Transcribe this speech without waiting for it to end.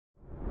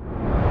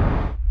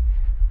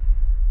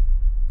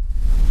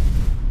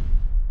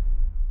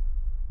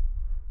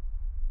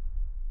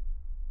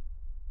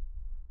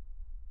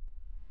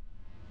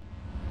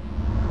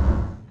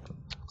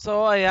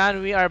So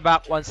ayan, we are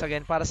back once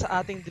again para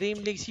sa ating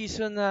Dream League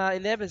Season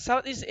 11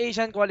 Southeast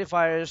Asian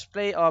Qualifiers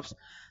Playoffs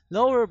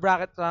Lower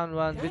Bracket Round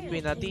 1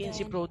 between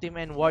TNC Pro Team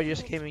and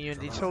Warriors Gaming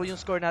Unity. So yung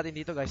score natin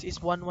dito guys is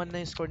 1-1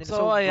 na yung score nila.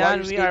 So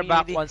ayan, Warriors we are Gaming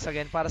back Unity, once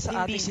again para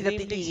sa hindi ating sila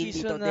Dream League titigil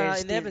Season dito.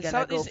 They're still 11 gonna go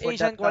Southeast for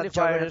Asian that Qualifiers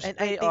juggernaut. And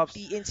I think Playoffs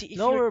TNC, if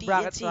Lower you're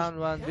Bracket TNC, Round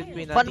 1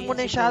 between fan mo TNC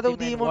na yung Pro Shadow Team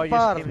and Demon, Warriors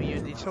par. Gaming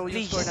Unity. So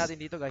yung score Please. natin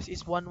dito guys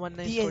is 1-1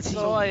 na yung score. TNC,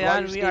 So ayan,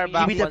 Warriors we are Gaming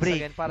back Unity, give me the once break.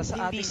 again para sa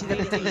Hindi ating sila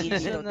Dream League titigil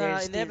dito. Season They're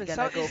still 11 gonna go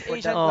Southeast for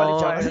Asian that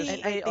Qualifiers juggernaut.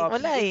 And I think, Playoffs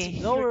wala eh.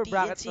 Lower You're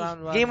Bracket TNC. Round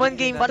 1 Game 1,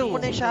 game 2 mo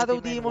na yung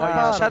Shadow Demon,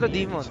 par. Shadow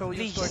Demon. So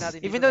yung score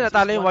natin Even though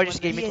natalo yung Warriors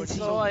Gaming.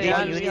 TNC, So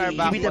ayan, we are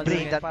back give me the once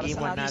break. again That para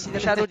game sa 1 ating natin.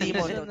 Shadow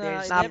Demon,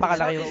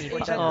 napakalaki yung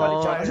impact.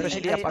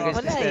 especially up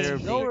against Wala this eh. Terror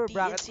Blade. Lower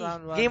Bracket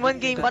Round 1. Game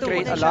 1, game 2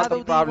 create na a lot Shadow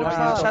of problems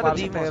Demon, in Shadow Shadow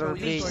Demon. Terror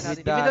Blade with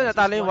Even though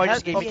natalo yung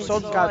Warriors Gaming, so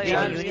sold ka,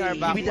 ayan, we are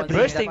back give me the once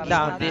break. bursting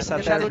down this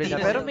Terror Blade.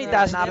 Pero may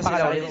dash na sila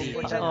napakalaki yung yung team.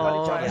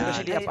 impact.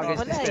 Especially up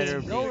against this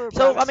Terror Blade.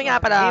 So kami nga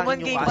pala, Game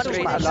 1, game 2,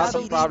 create a lot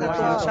of problems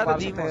in Shadow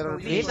Demon.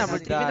 Game number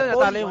 3. Even though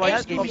natalo yung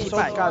Warriors Gaming,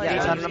 sold ka.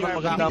 Sana naman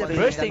maganda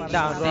bursting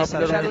down this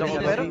Shadow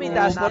Demon. Pero may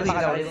dash na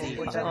sila yung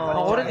team.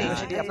 Ako rin eh.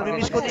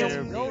 Namimiss ko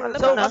din.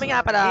 So kami nga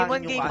pala,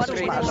 Game 1, game 2,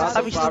 create a lot of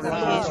tamis ng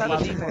problems Shadow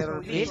in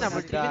Demon. Game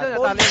number 3. Even though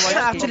natalo yung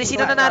Warriors Actually,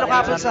 sino nanalo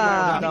kahapon sa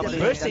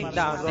bursting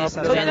down this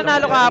So yung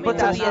nanalo kahapon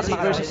sa TNC TNC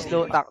versus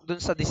Low Tack dun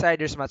sa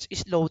deciders match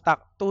is Low Tack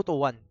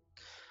 2-1.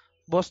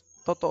 Boss,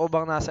 totoo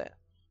bang nasa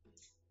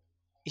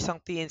isang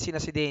TNC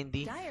na si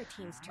Dendy?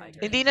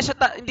 Hindi na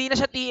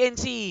siya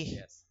TNC.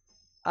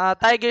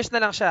 Tigers na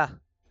lang siya.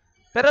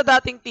 Pero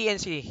dating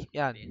TNC,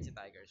 yan. TNC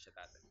Tigers siya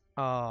dati.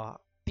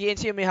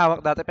 TNC yung may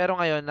hawak dati pero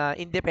ngayon na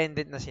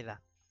independent na sila.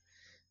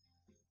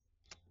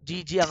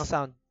 GG ang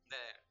sound.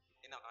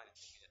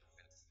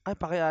 Ay,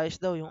 pakiayos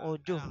daw yung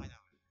audio.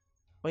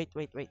 Wait.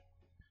 Okay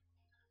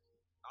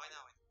na.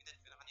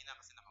 Kanina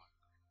kasi naka.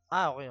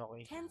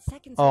 Okay. 10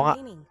 seconds Oo nga.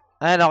 remaining.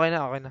 Ayan, okay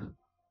na.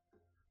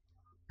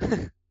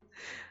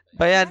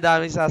 Bayan,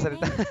 daming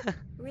sasalita.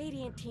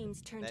 Radiant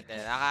team's turn to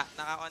Hindi,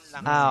 naka-on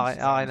lang.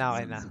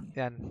 Okay na.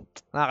 Yan,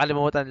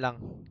 nakakalimutan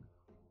lang.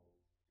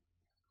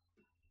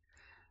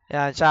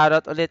 Yan,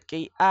 shoutout ulit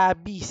kay A,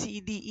 B, C,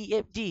 D, E,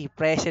 F, G.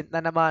 Present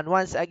na naman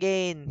once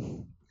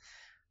again.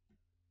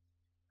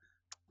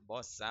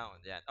 Boss sound.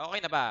 Yan. Okay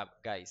na ba,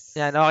 guys?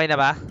 Yan, okay na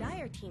ba?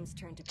 Dire team's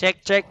turn to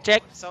Check.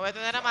 So, ito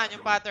na naman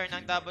yung pattern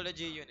ng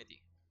WG Unity.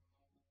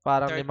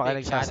 Parang Third lima ka pick,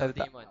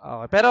 nagsasalita. Shadow Demon.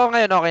 Okay, pero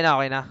ngayon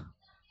okay na.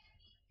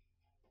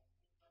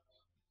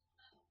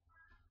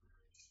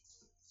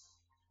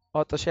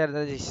 Auto-share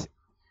na this.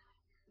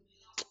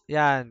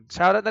 Yan.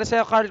 Shoutout na rin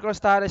sa'yo, Carl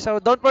Costales. So,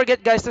 don't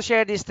forget guys to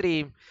share this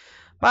stream.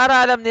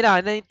 Para alam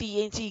nila na yung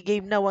TNC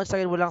game na once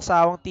again, walang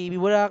sawang TV,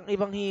 walang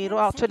ibang hero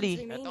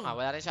actually. Ito nga,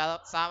 wala rin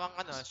sawang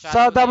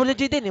Sa Shadow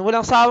WG din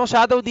walang sawang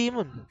Shadow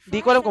Demon. Hindi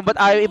ko alam kung ba't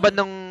ayaw iba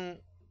ng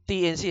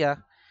TNC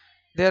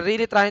They're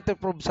really trying to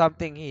prove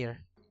something here.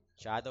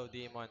 Shadow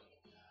Demon.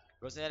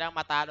 Gusto nilang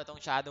matalo tong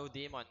Shadow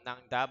Demon ng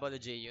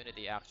WG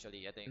Unity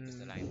actually. Ito yung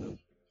gusto lang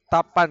ito.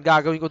 Top 1,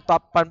 gagawin ko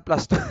top 1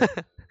 plus 2.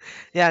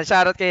 Yan,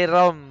 shoutout kay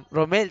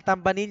Romel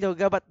Tambanillo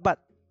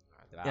Gabatbat.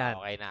 Diba? Yan.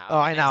 Okay na.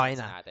 Okay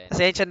na.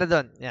 Pasensya na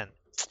doon. Yan.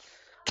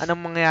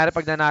 Anong mangyayari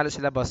pag nanalo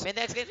sila, boss? May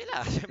next game sila.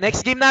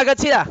 Next game na agad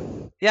sila.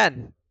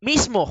 Yan.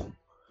 Mismo.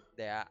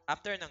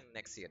 After ng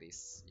next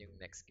series, yung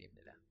next game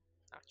nila.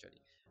 Actually.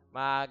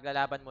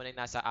 Maglalaban muna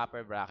yung nasa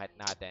upper bracket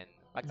natin.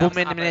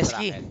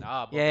 Bumeneski.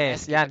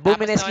 Yes, yan.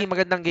 Bumeneski,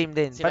 magandang game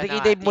din. Sila Pati kay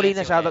na, Dave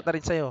Molina, TNC shoutout na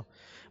rin sa'yo.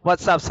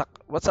 What's up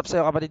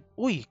sa'yo, kapatid?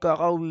 Uy,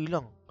 kakauwi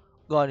lang.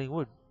 Galing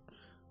wood.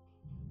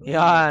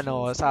 Yan,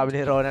 sabi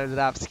ni Ronald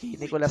Rapsky,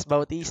 Nicolas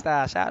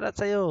Bautista. Shoutout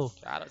sa'yo.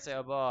 Shoutout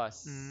sa'yo,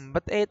 boss.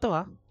 But eto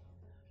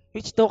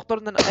Witch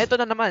Doctor na, eto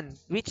na naman.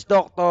 Witch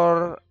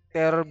Doctor,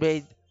 Terror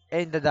Blade,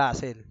 and the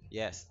Dazzle.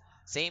 Yes.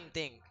 Same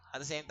thing.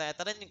 At the same time,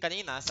 ito rin yung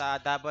kanina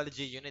sa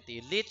WG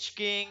Unity. Lich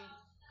King,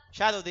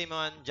 Shadow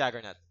Demon,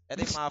 Juggernaut.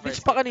 Ito yung mga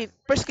Lich pa kanina.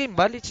 First game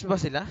ba? Lich ba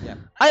sila? Yeah.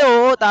 Ay,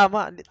 oo,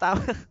 tama. 10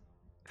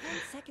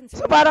 seconds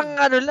So remaining. parang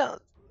lang,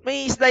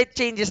 may slight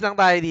changes lang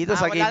tayo dito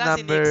sa game wala lang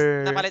si number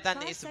Nix, napalitan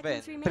ni 5 Isben.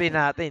 seconds 3 remaining.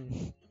 natin.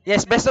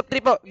 Yes, best of 3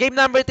 po. Game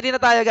number 3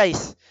 na tayo,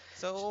 guys.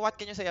 So, what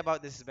can you say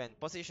about this Isben?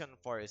 Position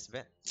 4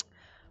 Isben.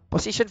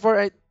 Position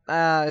 4,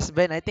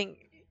 Sven, I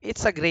think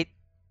it's a great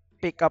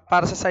pick-up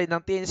para sa side ng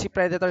TNC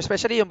Predator.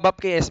 Especially yung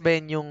buff kay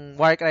Sven, yung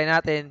Warcry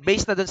natin.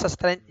 Based na dun sa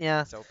strength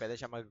niya. So, pwede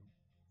siya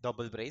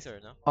mag-double bracer,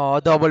 no?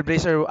 Double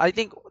bracer. I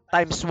think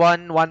times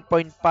 1,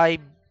 1.5,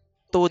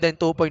 2, then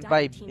 2.5.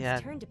 Dire team's Yan.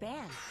 turn to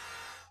ban.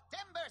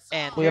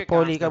 And Kuya here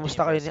Poli, comes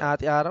the kamusta kayo ni team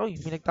Ate Araw? Uy,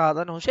 may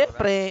nagtatanong.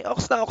 Siyempre,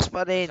 ox na ox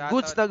pa rin.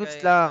 Goods na goods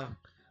lang.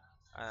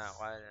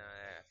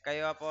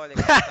 Kayo, Poli,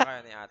 kamusta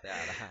kayo ni Ate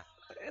Ara?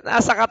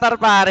 Nasa Qatar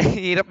pare,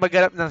 hirap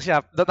maghanap ng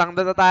shop.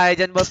 Dotang-dota tayo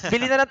dyan, boss.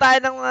 Bili na lang tayo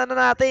ng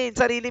natin,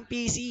 sariling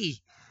PC.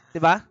 'Di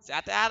ba? Si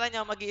Ate Ara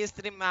niya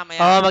mag-i-stream mamaya.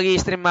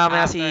 Magi-stream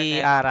mamaya After si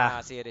next, Ara.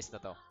 series na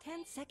to.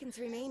 10 seconds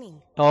remaining.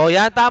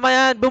 Yan, tama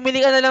yan. Bumili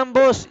ka na lang,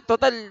 boss.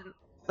 Total,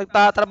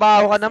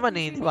 nagtatrabaho ka naman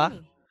eh, 'di ba?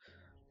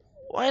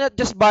 Why not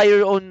just buy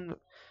your own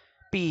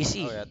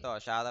PC? Ito.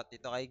 Shoutout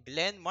dito kay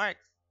Glenn Mark.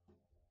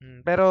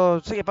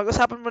 Pero sige,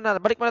 pag-usapan muna,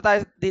 balik muna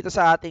tayo dito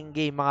sa ating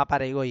game mga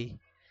paregoy.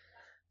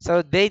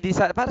 So they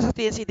decided, para sa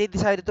TNC, they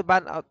decided to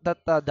ban out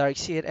that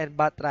Darkseer and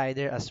Bat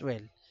Rider as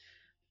well.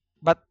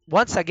 But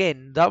once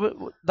again,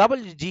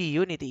 WG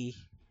Unity,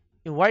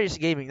 yung Warriors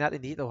Gaming natin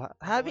dito,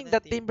 having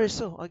that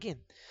Timbersaw again.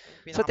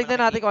 So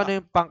tignan natin kung ano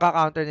yung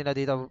pangka-counter nila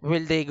dito.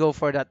 Will they go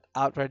for that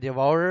Outer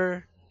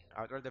Devourer?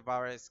 Outer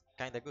Devourer is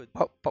kinda good.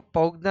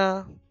 Pogue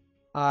na.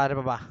 Ano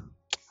pa ba?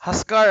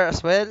 Huskar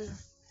as well.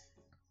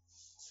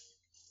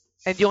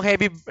 And yung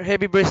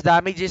heavy burst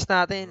damages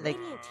natin, like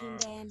Radiant team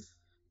ban.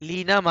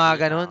 Lina, mga Lina,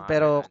 ganun. mga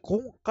Pero ganun.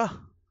 kung ka,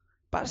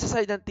 para sa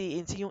side ng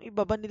TNC, yung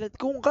iba ba nila,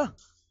 kung ka.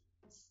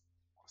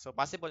 So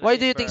possible na Why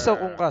do you think so,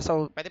 kung ka?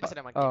 So, Pwede pa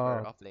sila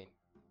mag-Timber off lane.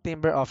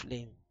 Timber off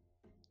lane.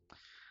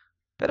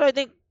 Pero I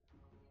think,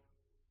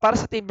 para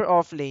sa Timber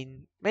off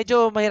lane,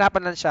 medyo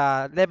mahirapan lang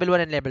siya, level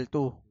 1 and level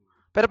 2.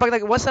 Pero pag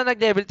once na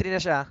nag-level 3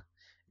 na siya,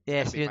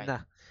 yes, That'll be yun fine. na.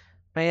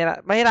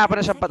 Mahirapan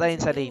na siyang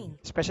patayin sa lane.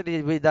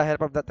 Especially with the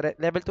help of that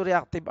level 2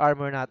 reactive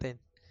armor natin.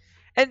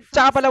 And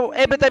tsaka pala,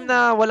 every time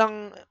na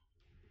walang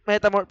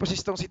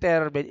metamorphosis tong si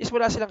Terrorblade, is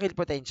wala silang kill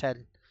potential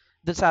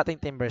dun sa ating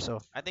Timbersaw.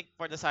 I think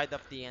for the side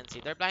of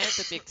TNC, they're planning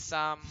to pick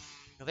some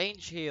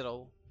range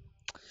hero.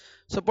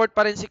 Support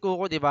pa rin si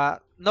Kuko, di ba?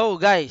 No,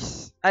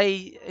 guys.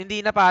 Ay, hindi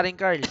na paring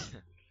Carl.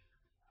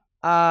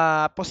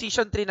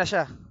 Position 3 na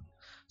siya.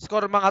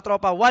 Score mga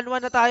tropa.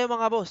 1-1 na tayo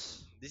mga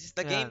boss. This is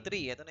the game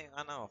 3. Ito na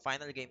yung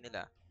final game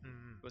nila.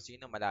 Kung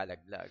sino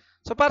malalaglag.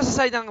 So para sa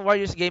side ng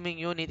Warriors Gaming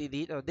Unity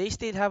dito, they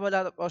still have a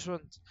lot of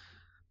options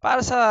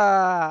para sa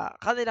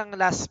kanilang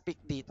last pick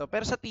dito.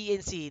 Pero sa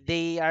TNC,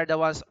 they are the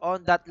ones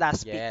on that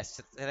last pick. Yes.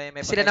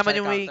 Sila naman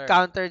yung may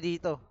counter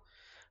dito.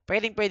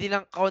 Pwede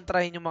lang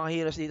kontrahin yung mga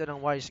heroes dito ng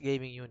Warriors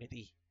Gaming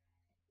Unity.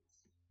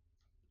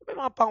 May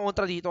mga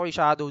pang-kontra dito kay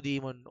Shadow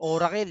Demon.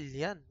 Oracle,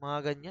 yan. Mga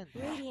ganyan.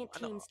 Radiant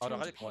team's turn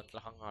Oracle, to pick. kontra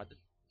ka nga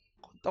dun.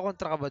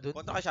 Kontra ka ba dun?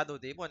 Kontra ka Shadow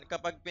Demon.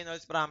 Kapag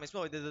Pinoy's Promise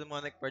mo,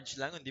 demonic purge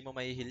lang, hindi mo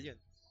mai-heal yun.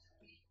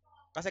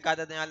 Kasi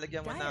kada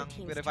nilalagyan mo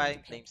ng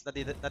Purifying Flames,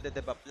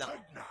 nade-debuff lang.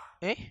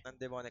 Ng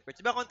demonic purge.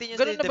 Diba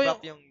continuously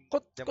debuff yung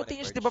demonic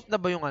Continuous purge? debuff na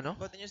ba yung ano?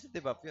 Continuously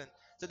debuff yun.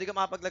 So di ka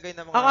makapaglagay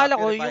ng mga Akala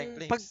ko Purifying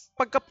yung Flames.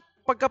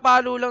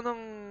 pagkapalo lang ng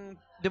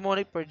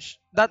Demonic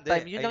Purge, that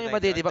time, yun lang yung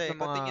madedebak ng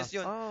mga... Continuous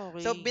yun.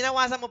 Okay. So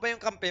binawasan mo pa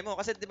yung kampe mo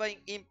kasi di ba yung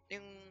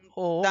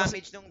Oo,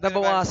 damage kasi nung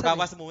nabawasan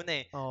bawas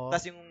muna eh. Oo.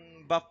 Tapos yung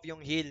buff yung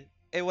heal,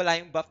 wala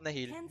yung buff na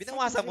heal. 10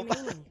 Binawasan mo pa.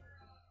 seconds remaining.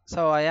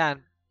 So, ayan.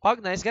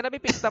 Pug na is gonna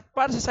be picked up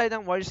para sa side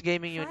ng Warriors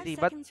Gaming 5 Unity.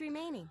 But seconds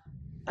remaining.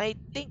 I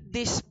think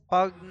this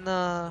Pug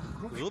na...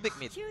 Rubik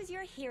mid. Choose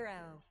your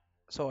hero.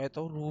 So,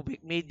 ito, Rubik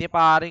mid ni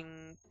paring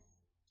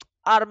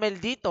Armel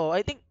dito.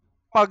 I think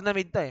Pug na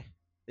mid to eh.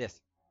 Yes.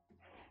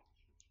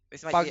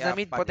 This might Pug be na a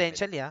mid, Pug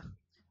potentially ah.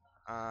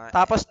 Uh,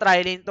 Tapos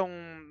tri-lane tong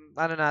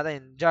ano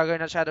natin,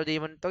 Juggernaut Shadow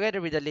Demon together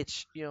with the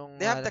Lich. Yung,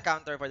 they have the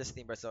counter for the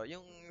Steamber. So,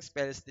 yung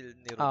spell still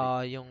ni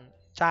Rubik. yung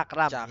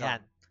Chakram. Chakram.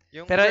 Yan.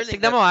 Yung Pero Whirling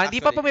tignan mo Death, ha, hindi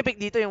pa actually. pumipick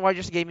dito yung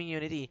Warriors Gaming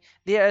Unity.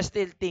 They are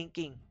still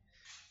thinking.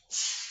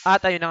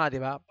 At ayun na nga, di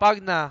ba? Pag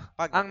na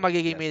Pag ang na,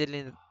 magiging yes. middle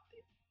lane.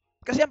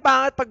 Kasi ang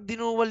pangit pag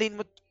dinuwalin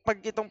mo, pag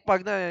itong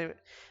pag na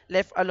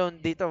left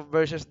alone dito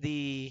versus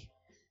the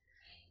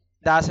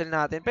Dazzle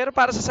natin. Pero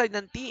para sa side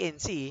ng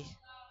TNC,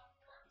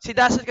 si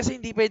Dazzle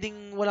kasi hindi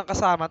pwedeng walang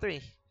kasama to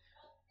eh.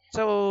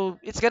 So,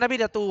 it's gonna be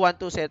the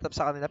 2-1-2 setup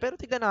sa kanila. Pero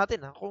tignan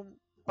natin ha, kung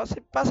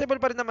possible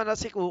pa rin naman na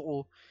si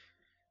Kuku,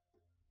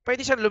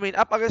 pwede siyang lumin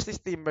up against this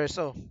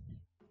Timbersaw.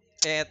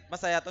 Eh,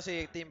 masaya to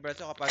si Timber.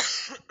 So, kapag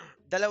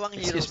dalawang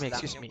heroes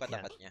Excuse lang me, yung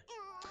katapat niya.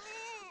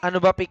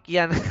 Ano ba pick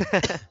yan?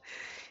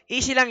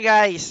 Easy lang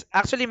guys.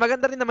 Actually,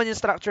 maganda rin naman yung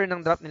structure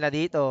ng drop nila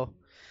dito.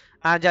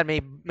 Diyan,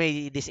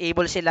 may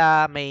disable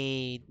sila,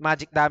 may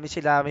magic damage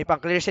sila, may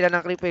pang-clear sila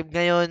ng creep wave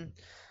ngayon.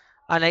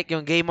 Unlike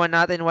yung game 1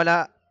 natin,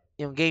 wala.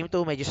 Yung game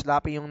 2, medyo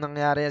sloppy yung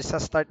nangyari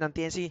sa start ng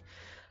TNC.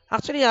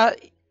 Actually,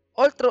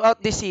 all throughout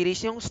this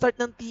series, yung start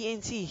ng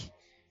TNC,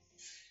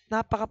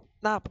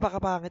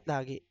 napakapangit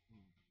lagi.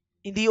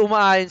 Hindi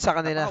umaayon sa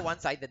kanila. Napaka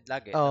one-sided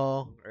lag eh.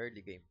 Oo. ng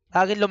early game.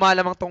 Laging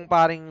lumalamang tong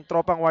paring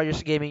tropang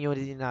Warriors Gaming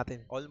Unity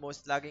natin.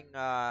 Almost laging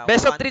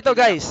Best of 3 to, one kill lang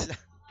guys. sila.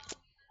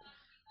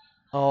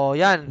 Oh,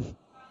 yan.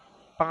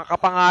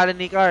 Pangkapangalan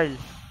ni Carl.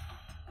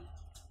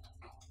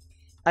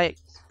 Ay,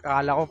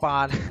 akala ko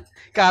pangalan.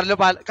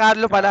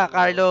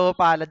 Carlo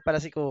Palad pala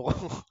si Coco.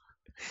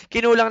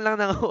 Kinulang lang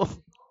ng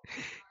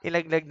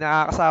ilaglag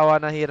na kakasawa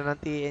na hero ng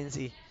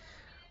TNC.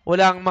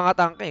 Walang mga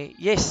tangke.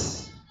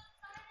 Yes.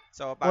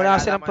 So, Wala pakilala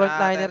silang mo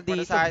frontliner natin for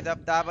the dito. side of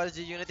WG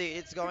Unity,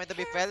 it's going to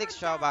be Felix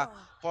Chauba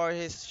for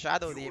his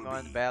Shadow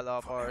Demon, Bello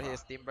for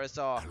his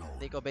Timbersaw,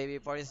 Nico Baby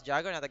for his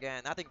Juggernaut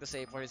again, nothing to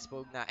say for his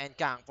Pugna, and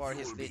Kang for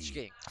his Lich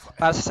King.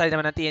 Para sa side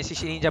naman ng TNC,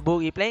 si Ninja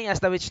Boogie playing as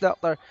the Witch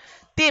Doctor.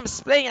 Teams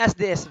playing as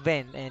the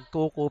Sven. And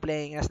Kuku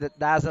playing as the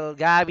Dazzle.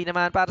 Gabi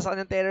naman para sa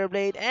kanyang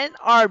Terrorblade. And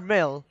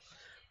Armel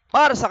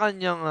para sa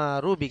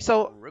kanyang Rubik.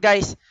 So,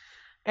 guys,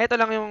 eto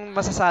lang yung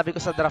masasabi ko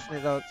sa draft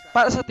nito.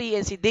 Para sa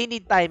TNC, they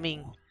need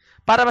timing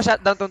para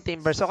ma-shutdown tong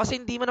Timber. So, kasi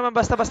hindi mo naman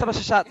basta-basta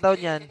ma-shutdown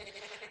yan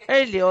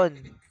early on.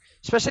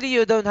 Especially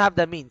you don't have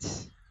the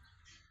means.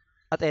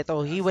 At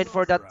eto, he went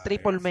for that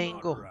triple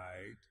mango.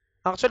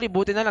 Actually,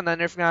 buti na lang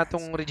na-nerf nga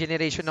tong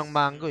regeneration ng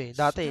mango eh.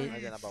 Dati,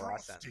 Medyo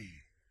nabawasan.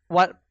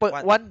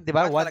 1, di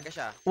ba? 1. talaga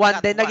siya.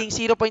 1, then Flat naging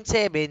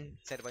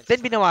 0.7, 0.6. then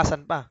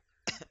binawasan pa.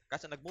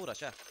 Kaso nagmura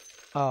siya.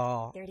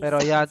 Oo. Pero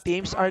yan,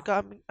 teams are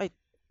coming,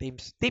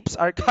 tips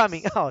are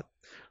coming out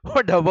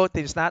for the both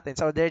teams natin.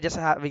 So they're just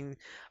having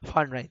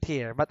fun right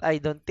here. But I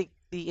don't think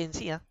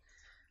TNC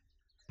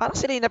parang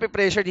sila yung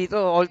napipressure dito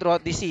all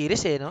throughout the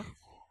series eh, no?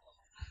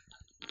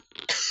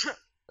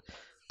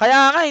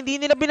 Kaya nga, hindi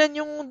nila binan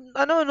yung,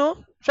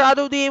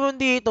 Shadow Demon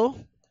dito.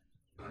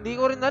 Hindi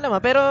ko rin alam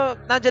pero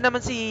nandiyan naman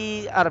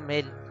si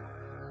Armel.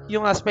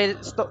 Yung spell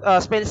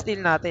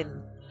steal natin.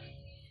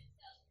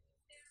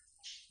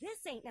 This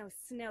ain't no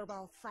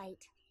snowball fight.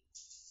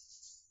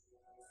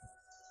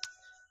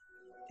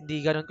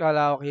 Hindi ganun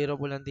kalawak hero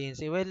pool ng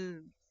TNC.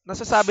 Well,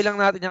 nasasabi lang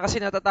natin yan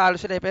kasi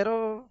natatalo sila eh.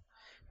 Pero,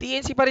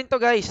 TNC pa rin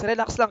to guys.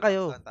 Relax lang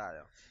kayo. Saan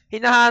tayo?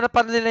 Hinahanap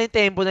pa nila yung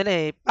tempo nila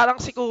eh. Parang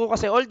si Kuko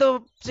kasi,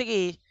 although,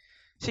 sige,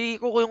 si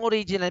Kuko yung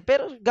original.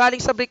 Pero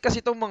galing sa break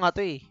kasi itong mga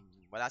to eh.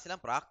 Wala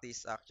silang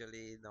practice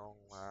actually nung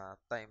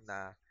time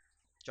na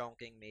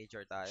chonking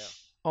major tayo.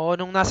 Oo,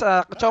 nung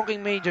nasa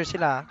chonking major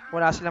sila,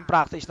 wala silang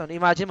practice noon.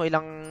 Imagine mo,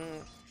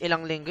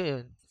 ilang linggo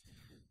yun.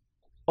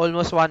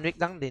 Almost 1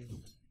 week lang din.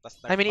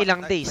 I mean,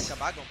 ilang days.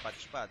 Nagkabagong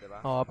patch pa, di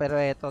ba? Oo, pero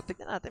eto,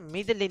 tignan natin.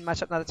 Middle lane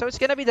matchup natin. So, it's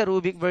gonna be the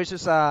Rubik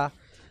versus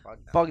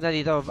Pog na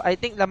dito. I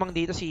think lamang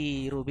dito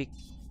si Rubik.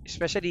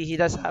 Especially, he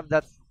does have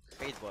that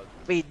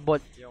fade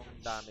bolt. Yung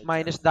damage.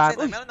 Minus Kasi damage.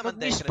 Uy, meron naman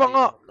nag-miss Decre pa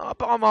nga. dito.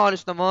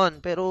 Napakamahalos naman.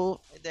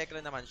 Pero, May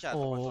Decre naman siya to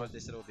control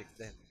this Rubik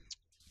din.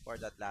 For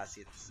that last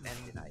hits and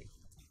deny.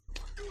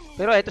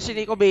 pero eto si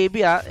Nico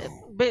Baby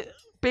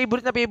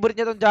favorite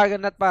niya tong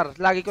Juggernaut par.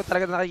 Lagi ko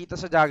talaga nakikita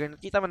sa Juggernaut.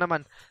 Kita mo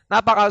naman,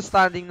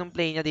 napaka-outstanding ng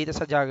play niya dito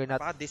sa Juggernaut.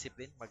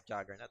 Napaka-discipline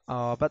mag-Juggernaut.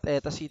 Oh, but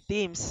eto si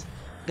Teams.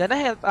 Gonna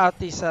help out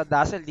this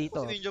Dazzle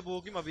dito. Si Ninja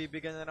Boogie,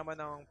 mabibigyan na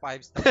naman ng 5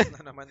 stars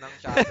na naman ng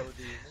Shadow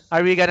Demon.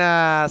 Are we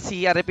gonna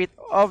see a repeat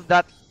of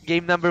that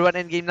game number 1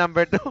 and game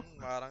number 2?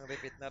 Parang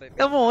repeat na repeat.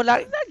 Tignan mo,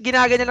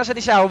 ginaganyan lang siya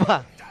ni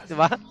Xiaoma.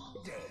 Diba?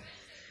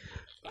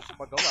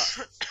 Magawa.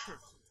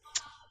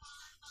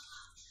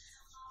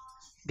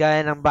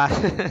 Gaya ng ba.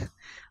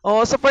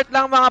 Oh, support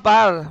lang mga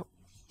par.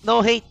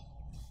 No hate.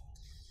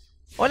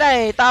 Wala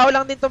eh, tao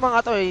lang din to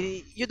mga to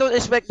eh. You don't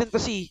expect them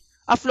to see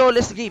a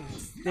flawless game,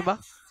 'di ba?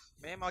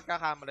 May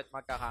magkakamali din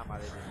talaga.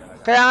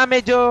 Kaya nga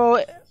medyo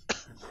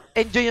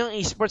enjoy yung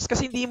esports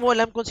kasi hindi mo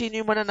alam kung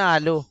sino yung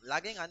mananalo.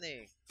 Laging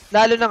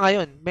Lalo na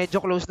ngayon, medyo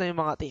close na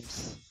yung mga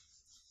teams.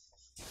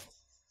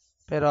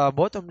 Pero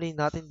bottom lane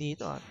natin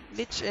dito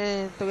Lich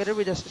and together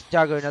with the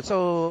Juggernaut.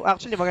 So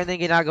actually maganda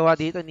yung ginagawa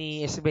dito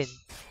ni Sven.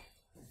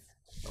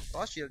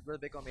 Frost Shield will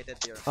be committed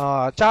here.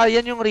 Tsaka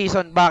yan yung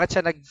reason bakit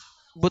siya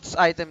nag-boots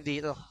item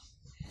dito.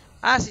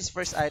 As his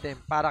first item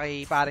para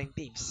kay paring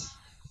teams.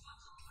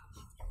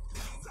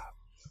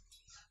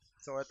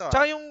 So ito.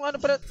 Tsaka yung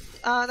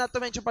not to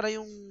mention para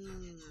yung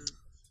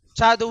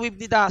Shadow Wave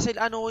ni Dazzle,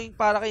 yung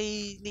para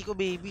kay Nico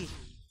Baby.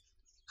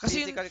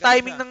 Kasi yung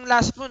timing ng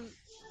last mo,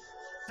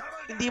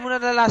 hindi mo na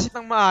nalasit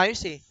ng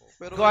maayos eh.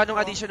 Pero gawa nung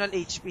additional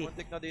HP.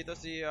 Muntik na dito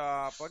si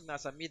Pog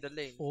nasa middle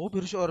lane. Oo,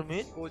 pero si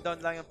Armin. Cooldown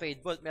lang yung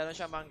Fade Bolt. Meron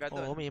siya mangga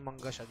doon. Oo, may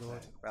mangga siya doon.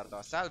 Pero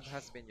to, Salve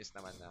has been used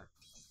naman na.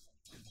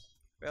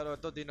 Pero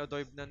ito,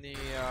 dinodoive na ni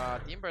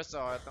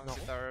Timbersaw. Itong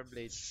si Tower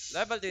Blade.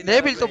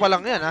 Level 2 pa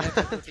lang yan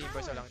Level 2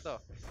 Timbersaw lang to.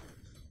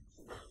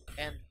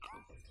 And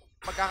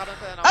magkakaroon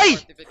pa ng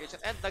fortification.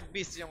 And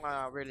nag-beast yung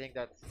whirling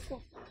that.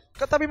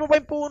 Katabi mo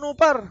pa yung puno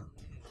par.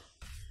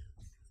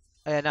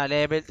 Ayan na,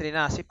 level 3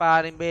 na. Si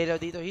paring Belo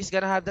dito. He's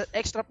gonna have that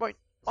extra point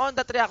on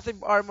that reactive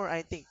armor,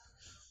 I think.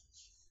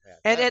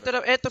 And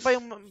ito pa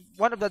yung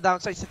one of the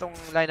downsides itong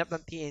lineup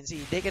ng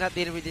TNC. They cannot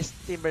deal with this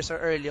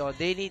Timbersaw early on.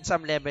 They need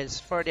some levels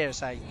for their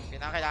side.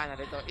 Pinakailangan na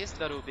dito is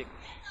the Rubik.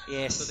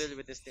 Yes. To deal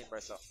with this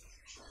Timbersaw.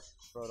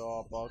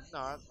 Pero Pog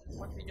not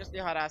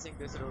continuously harassing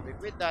this Rubik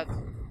with that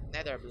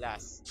Nether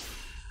Blast.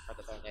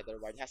 But ito,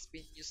 Nether Ward has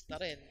been used na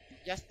rin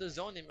just to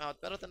zone him out.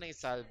 Pero ito na yung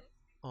Salve.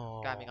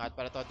 Coming out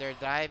para to, they're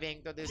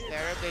driving to this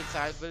Terror Blade.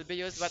 Salve will be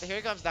used, but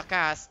here comes the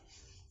cast.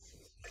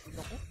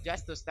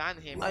 Just to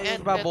stun him. Ayun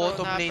And ba, ito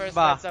bottom na lane first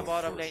ba? blood sa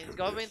bottom lane. It's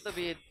going to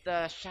be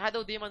the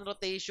Shadow Demon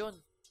rotation.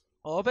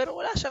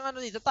 Pero wala siyang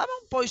dito.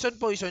 Tamang poison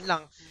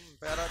lang.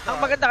 Pero ito, ang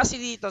maganda kasi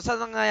dito,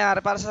 sa nangyayari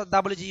para sa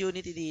WG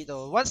Unity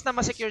dito, once na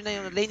ma-secure na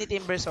yung lane ni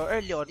Timbersaw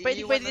early on,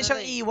 pwede na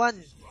siyang iwan.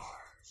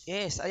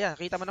 Yes, ayan,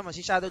 kita mo naman,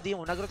 si Shadow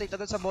Demon, nag-rotate na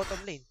doon sa bottom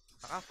lane.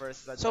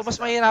 First blood so, mas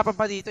mahirapan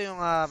pa dito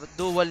yung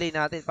dual lane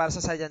natin para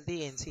sa side ng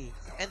TNC.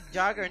 And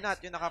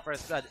Juggernaut, yung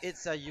naka-first blood,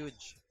 it's a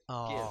huge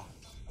kill.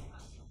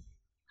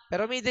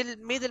 Pero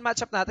middle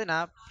matchup natin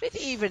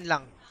pretty even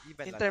lang.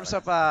 In terms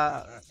of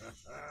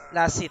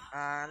last hit.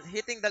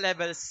 Hitting the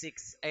level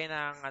 6 ay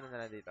nang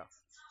na dito.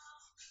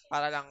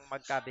 Para lang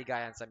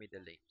magkabigayan sa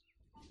middle lane.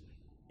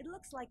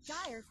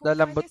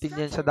 Lalambot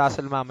din yan sa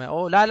Dazzle mamaya.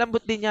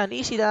 Lalambot din yan.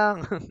 Easy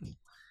lang.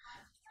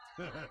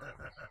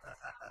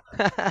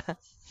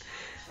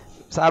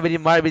 Sabi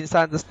ni Marvin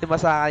Santos ni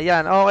Masaka,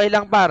 yan. Okay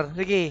lang par.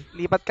 Sige,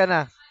 lipat ka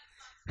na.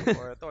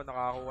 Or ito,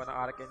 nakakuha ng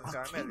Arcane si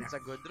Armel. It's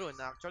a good rune.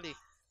 Actually,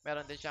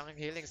 meron din siyang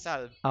healing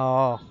salve.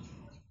 Oo.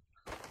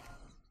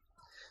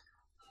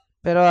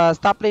 Pero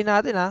top lane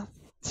natin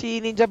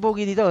si Ninja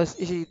Boogie dito,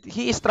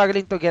 he is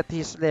struggling to get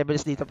his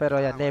levels dito. Pero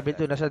yan, level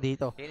 2 na siya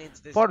dito. He needs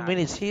this 4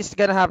 minutes. He's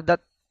gonna have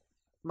that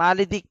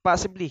Maledict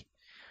possibly.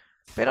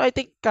 Pero I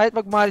think kahit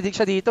mag-Maledict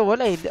siya dito,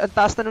 wala eh. Ang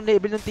taas na ng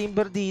level ng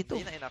Timber dito.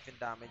 Hindi na enough in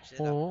damage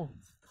nila. Oo.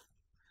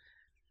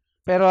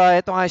 Pero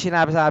ito nga yung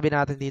sinabi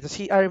natin dito.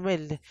 Si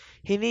Armel,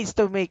 he needs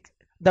to make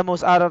the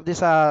most out of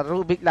this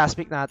Rubik last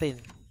pick natin.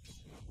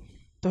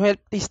 To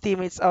help his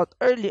teammates out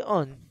early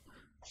on.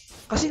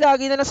 Kasi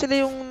lagi na lang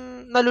sila yung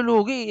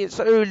nalulugi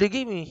sa early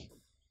game eh.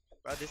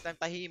 But this time,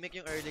 tahimik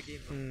yung early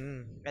game.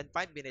 And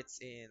 5 minutes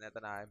in, ito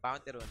na,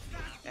 bounty rune.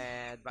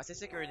 And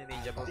masisecure ni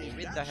Ninja Boogie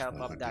with the help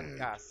of that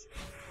cast.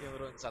 Yung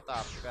rune sa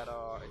top.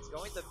 Pero it's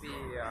going to be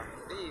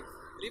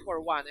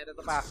 3-4-1. And ito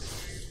pa,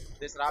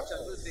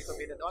 disruption will be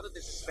committed onto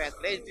this spent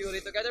Blade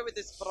Fury together with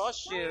this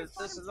Frost Shield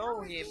to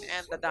slow him.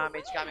 And the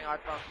damage coming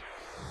out from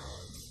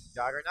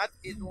Juggernaut,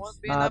 it won't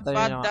be enough,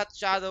 but that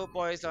Shadow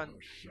Poison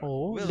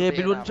will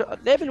level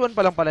 1 level 1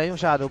 pa lang pala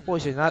yung Shadow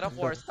Poison natin.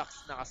 Pero 4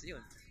 stacks na kasi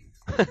yun.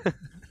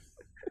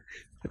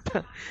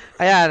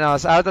 Ayan,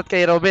 shoutout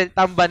kay Robin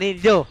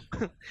Tambanillo.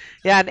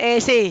 Yan,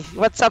 AC,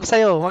 what's up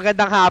sa'yo?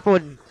 Magandang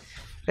hapon.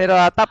 Pero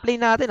top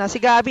lane natin si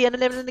Gabi, ano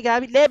level na ni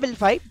Gabi? Level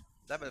 5?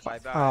 Level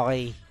 5.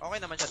 Okay. Okay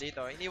naman siya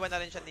dito. Iniwan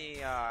na rin siya ni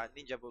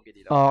Ninja Boogie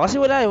dito.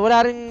 Kasi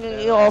wala rin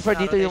i-offer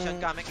dito yung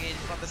coming in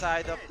from the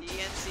side of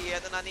TNC.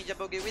 Ito na Ninja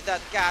Boogie with that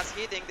cast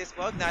hitting this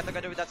Bug Knight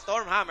together with that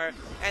Stormhammer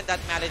and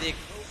that Maledict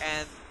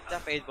and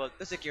the Fade Bolt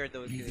to secure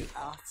those kills.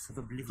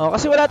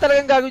 Kasi wala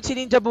talagang gagawin si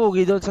Ninja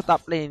Boogie doon sa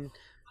top lane.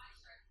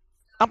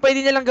 Ang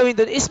pwede niya lang gawin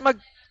doon is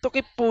to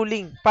keep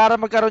pulling para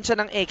magkaroon siya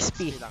ng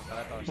XP. Lang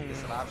pala to.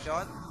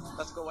 Disruption.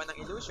 Tapos kuha ng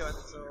illusion.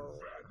 So,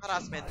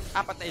 harassment.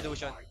 4 na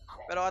illusion.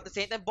 Pero at the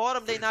same time,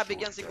 bottom lane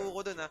nabigyan si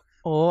Kuko dun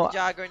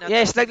Juggernaut.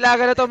 Yes,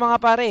 naglaga na to mga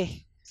pare.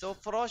 So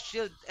Frost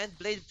Shield and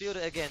Blade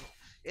Fury again.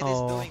 It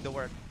is doing the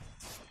work.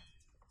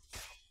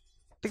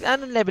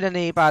 Anong level na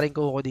ni paring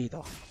Kuko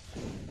dito?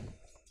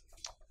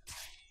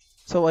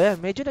 So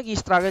ayan, medyo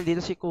nag-i-struggle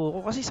dito si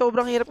Kuko kasi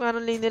sobrang hirap nga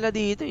ng lane nila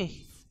dito eh.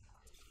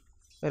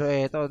 Pero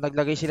eto,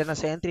 naglagay sila ng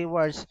Sentry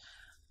Wards.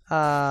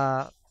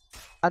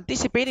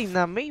 Anticipating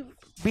na may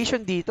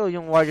vision dito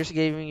yung Warriors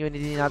Gaming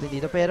Unity natin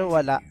dito pero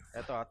wala.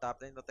 Ito, top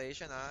lane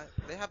rotation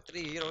They have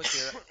 3 heroes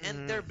here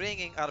and they're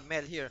bringing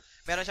Armel here.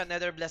 Meron siya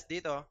Nether Blast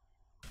dito.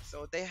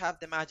 So they have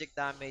the magic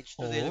damage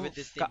to deal with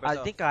this Timber. I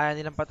think kaya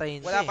nilang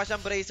patayin wala pa siyang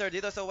Bracer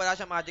dito so wala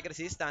siyang magic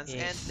resistance.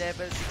 And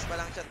level 6 pa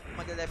lang siya.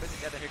 Mag-level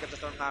 6 yata. Here comes the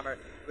Stormhammer.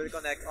 Will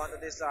connect onto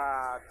this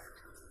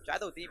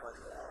Shadow Demon.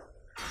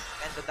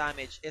 And the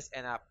damage is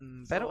enough.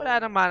 Pero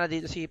wala nang mana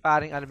dito si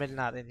paring Armel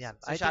natin yan.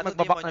 I think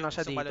magbabak na lang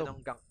siya dito.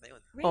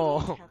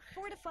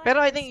 Pero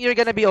I think you're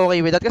gonna be okay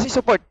with that kasi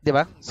support, di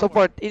ba?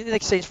 Support in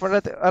exchange for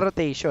a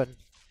rotation.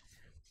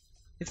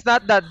 It's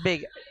not that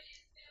big.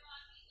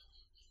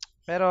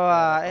 Pero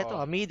eto,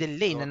 middle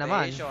lane na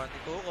naman.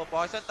 Kuko,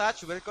 Poison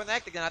Touch will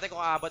connect. Tignan natin kung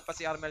aabot pa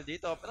si Armel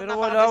dito.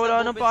 Pero wala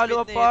nang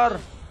follow-up par.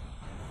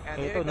 And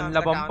ito, nung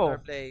labang po.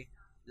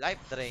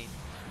 Life Drain.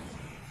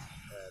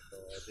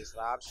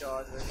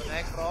 Disruption will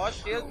connect.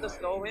 Frost Shield to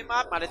slow him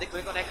up. Maledict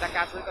will connect. The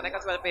Cast will connect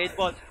as well. Fade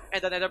Bolt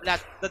and the Nether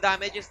Blast. The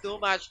damage is too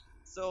much.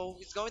 So,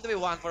 it's going to be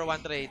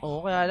 1-for-1 trade.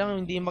 Kaya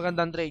lang hindi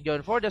magandang trade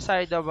yun for the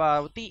side of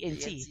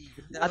TNC.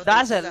 At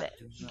Dazzle,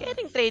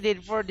 getting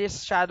traded for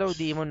this Shadow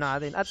Demon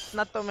natin. At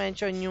not to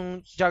mention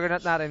yung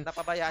Juggernaut natin.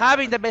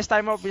 Having the best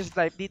time of his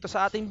life dito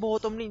sa ating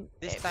bottom lane.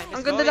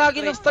 Ang ganda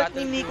lagi ng start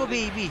ni Nico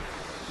Baby.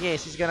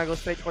 Yes, he's gonna go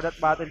straight for that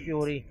Battle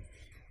Fury.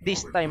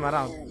 This time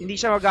around.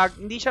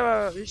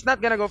 He's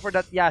not gonna go for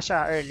that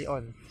Yasha early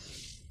on.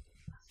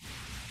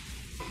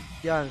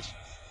 Yan.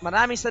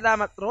 Maraming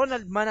salamat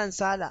Ronald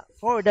Manansala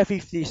for the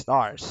 50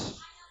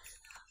 stars.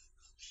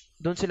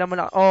 Doon sila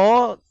muna.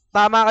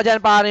 Tama ka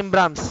dyan paring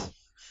Brahms.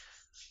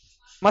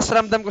 Mas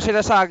ramdam ko sila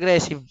sa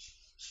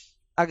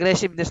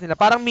aggressiveness nila.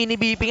 Parang mini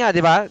BP nga,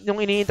 di ba? Yung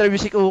ini-interview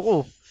si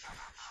Kuko.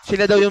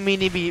 Sila daw yung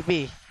mini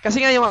BP. Kasi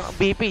nga yung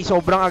BP,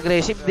 sobrang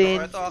aggressive din.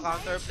 Ito,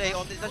 counterplay.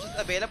 Only not just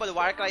available.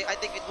 Warcry, I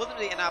think it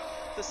wouldn't be enough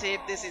to save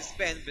this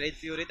spend. Blade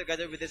Fury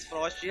together with this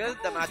Frost Shield.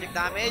 The magic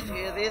damage,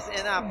 it is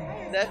enough.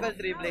 Level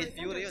 3 Blade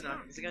Fury yun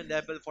Kasi nga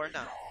level 4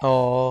 na.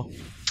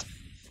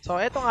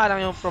 So, ito nga lang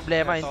yung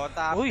problema. So,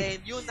 top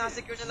lane. Yun,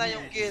 na-secure nila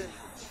yung kill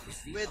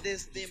with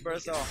this Timber.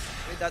 So,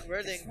 with that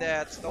Whirling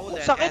Death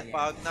stolen. And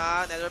pag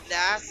na Nether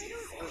Blast,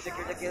 to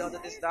secure the kill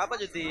onto this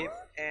WD.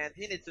 And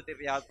he needs to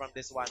TP out from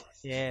this one.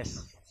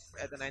 Yes.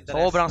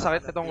 Sobrang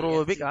sakit itong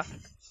Rubik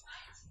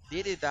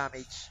DD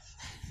damage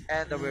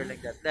and the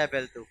Whirling Death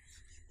level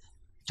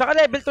 2. Tsaka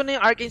level 2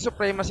 na yung Arcane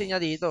Supremacy niya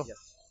dito.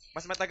 Yes.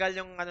 Mas matagal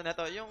yung ano na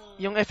to,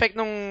 yung effect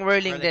ng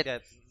Whirling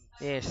Death.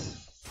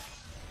 Yes.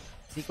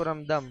 Di ko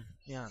ramdam.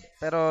 Yan.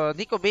 Pero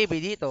Nico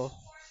Baby dito.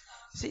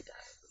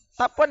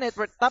 Top 1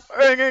 network, top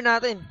earner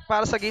natin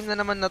para sa game na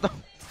naman na to.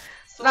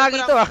 Lagi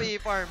to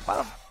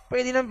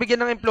Pwede nang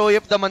bigyan ng employee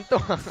of the month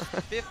to.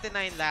 59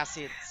 last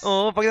hits.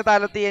 Oo, pag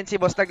natalo TNC,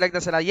 boss, laglag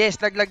na sila.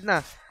 Yes, laglag na.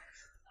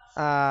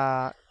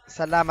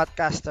 Salamat,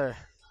 caster.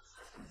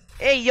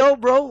 Hey, yo,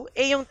 bro.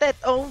 Hey, yung Tet,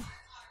 oh.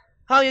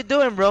 How you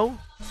doing, bro?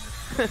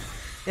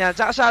 Yan,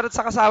 tsaka shoutout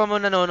sa kasama mo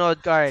nanonood,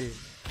 Carl.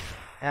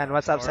 Yan,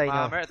 what's up sa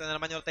inyo? Ito na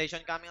naman yung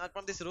rotation coming out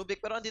from this Rubik.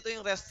 Pero andito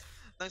yung rest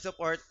ng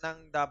support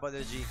ng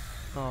WG.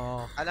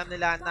 Oo. Alam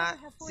nila na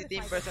si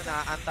Team Person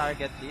na ang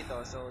target dito.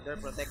 So, they're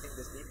protecting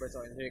this Team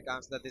Person. And here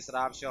comes the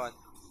disruption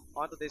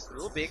onto this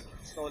Rubik.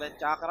 Stolen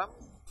Chakram.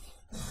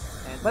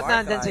 And Ba't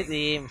nandyan si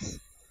Teams?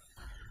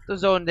 To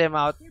zone them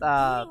out,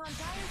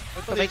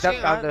 to make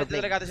that counter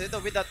play.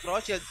 With that Pro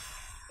Shield,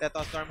 ito,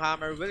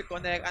 Stormhammer will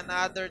connect.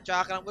 Another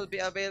Chakram will be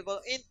available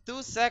in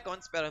 2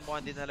 seconds. Pero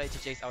mukhang din nila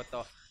i-chase out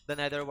to the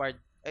Nether Ward.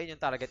 Ayun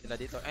yung target nila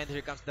dito. And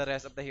here comes the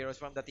rest of the heroes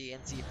from the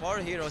TNC.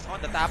 4 heroes on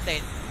the top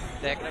lane.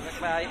 Deck and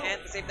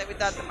save them with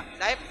that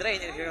life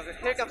drain. And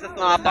here comes the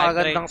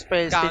napakagandang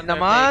spell speed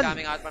naman.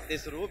 Coming out from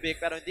this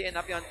Rubik. Pero hindi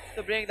enough yun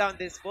to bring down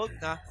this Fulk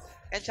na.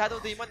 And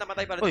Shadow Demon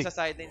namatay pa rin sa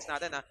side lanes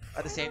natin.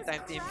 At the same time,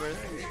 Team Burst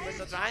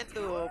trying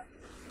to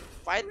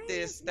fight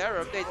this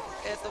Terror Blade.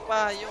 Ito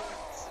pa yung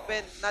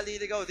Sven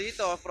naliligaw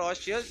dito.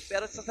 Frost Shield.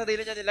 Pero sa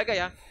sarili niya nilagay.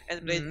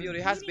 And Blade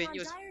Fury has been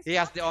used. He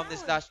has the Omni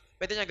Slash.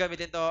 Pwede niya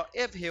gamitin to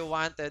if he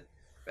wanted.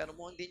 Pero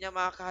mo hindi niya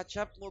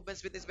makaka-catch up.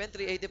 Movement speed is been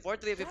 384,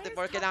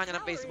 354. Kailangan niya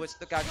ng face boots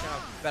to catch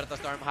up. Pero to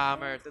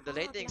Stormhammer to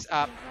delay things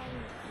up.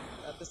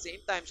 At the same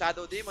time,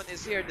 Shadow Demon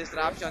is here.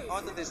 Disruption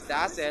onto this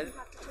Dazzle.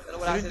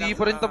 Pero wala hindi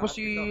pa rin tapos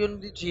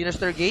yung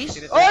Sinister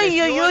Gaze.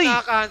 Oy!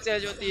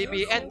 Naka-cancel yung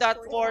TP. And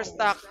that 4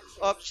 stack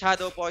of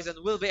Shadow Poison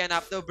will be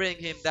enough to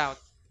bring him down.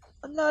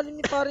 Ang lalim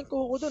ni paring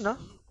Coco dun, ha?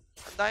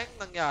 Ang dahil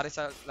nangyari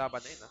sa laban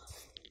na yun, ha?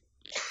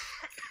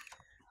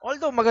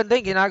 Although maganda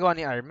yung ginagawa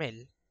ni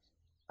Armel.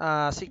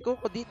 Si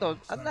Coco dito,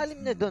 ang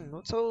lalim niya dun.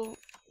 No? So,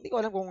 hindi ko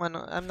alam kung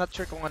ano, I'm not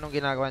sure kung anong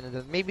ginagawa niya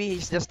dun. Maybe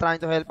he's just trying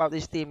to help out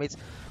his teammates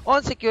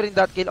on securing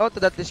that kill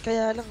onto that dish.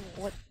 Kaya lang,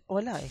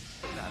 wala eh.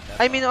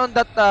 I mean on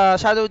that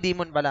Shadow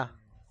Demon pala.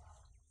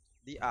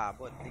 Di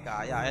abot, di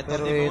kaya. Ito,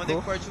 Pero Demonic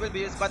ito, Purge will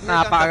be used, but here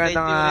napakaganda comes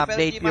the nga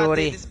Blade Fury. Blade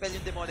Fury. Pero dispel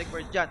yung Demonic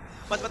Purge dyan.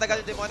 Mas matagal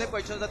yung Demonic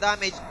Purge, so the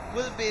damage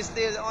will be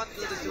still onto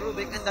this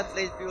Rubik and that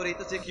Blade Fury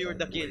to secure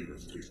the kill.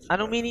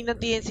 Anong meaning ng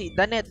TNC?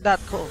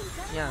 Thenet.co.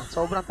 Yan,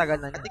 sobrang tagal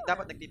na I niya. think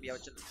dapat nag-TP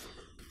out siya.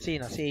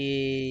 Sino? Si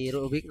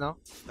Rubik, no?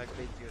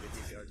 Nag-Blade Fury,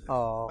 TP out.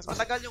 Oo. Mas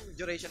matagal yung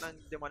duration ng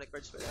Demonic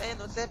Purge. Ayun,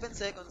 no, 7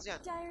 seconds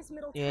yan.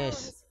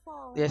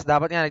 Yes,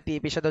 dapat nga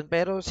nag-TP siya doon.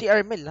 Pero si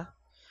Armel, ha?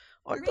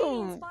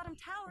 Although,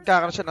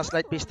 kakaroon siya ng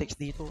slight mistakes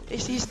dito.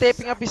 He's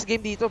stepping up his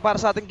game dito para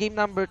sa ating game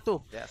number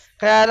 2. Yes.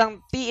 Kaya lang,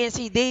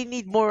 TNC, they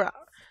need more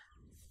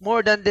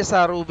than this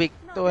Rubik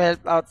to help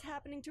out,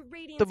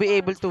 to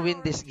be able to win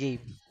this game.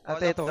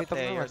 At All ito, of the ito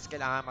naman. players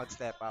kailangan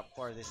mag-step up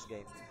for this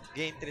game.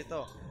 Game 3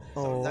 to. Oo.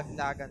 So,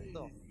 laglagan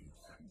to.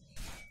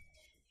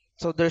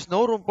 So, there's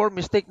no room for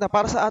mistake na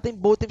para sa ating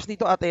both teams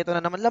dito. At ito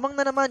na naman, lamang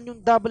na naman yung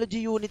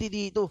WG Unity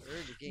dito.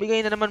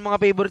 Bigay na naman mga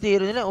favorite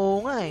hero nila.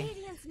 Oo nga eh.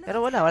 Pero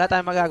wala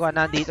tayong magagawa.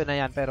 Nandito na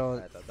yan. Pero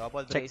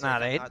check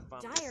natin.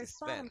 Dire's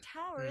bottom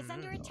tower is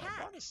under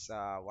attack. One is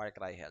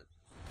Warcry Health.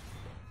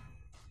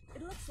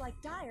 It looks like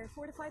Dire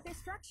fortified their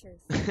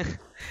structures.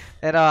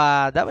 Pero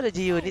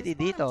WG Unity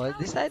dito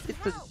decided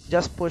to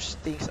just push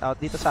things out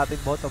dito sa ating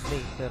bottom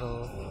lane.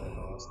 Pero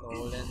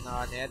Stolen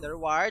Nether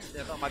Ward.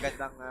 Ito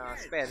magandang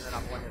spell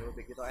na nakuha ni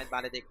Rubik dito. And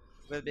Valedict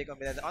will be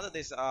committed onto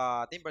this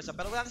Team Person.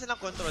 Pero wala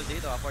silang control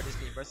dito for this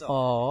Team Person.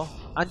 oo.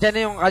 Andyan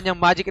na yung kanyang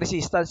magic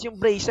resistance, yung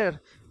bracer,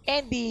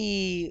 and the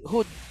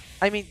hood.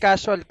 I mean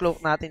casual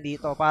cloak natin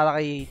dito para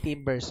kay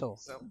Team Verso.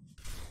 So,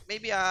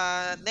 maybe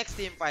next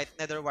team fight,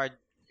 Nether Ward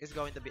is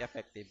going to be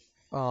effective.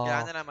 Oo.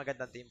 Kailangan na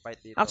magandang team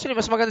fight dito. Actually,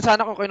 mas maganda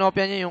sana kung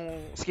kinopia niya yung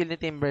skill ni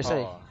Team Verso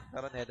eh. Oo.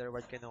 Pero Nether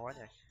Ward kinuha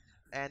niya.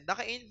 And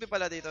naka-inp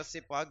pala dito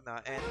si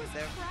Pugna, and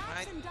they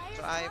might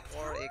try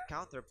for a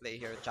counterplay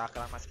here.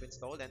 Chakram has been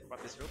stolen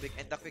from this Rubik,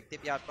 and the quick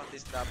tip out from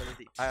this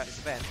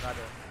Sven,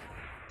 rather.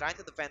 Trying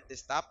to defend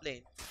this top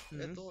lane.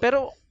 Ito,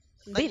 Pero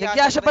hindi, Nagyasya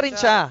nagyasya pa rin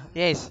siya.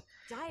 Yes.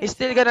 He's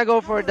still gonna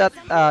go for that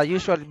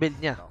usual build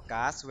niya.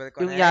 Cass will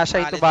Yung connect. Yasha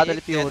ito Valedict,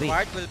 Battle Fury.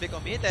 Deathward will be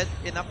committed.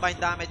 Enough bind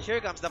damage.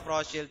 Here comes the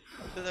Frost Shield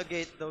to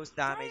negate those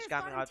damage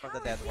coming out from the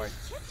Deathward.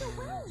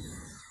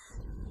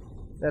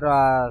 Pero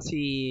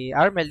si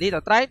Armel dito,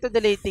 trying to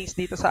delay things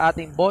dito sa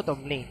ating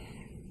bottom lane.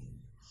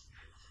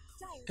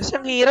 Kasi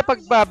ang hirap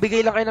pag bigay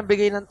lang kayo ng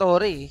bigay ng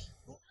Torre eh.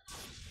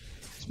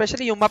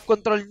 Especially yung map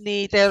control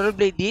ni Terror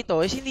Blade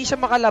dito, is hindi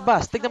siya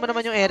makalabas. Tignan mo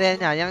naman yung area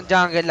niya, yung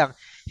jungle lang.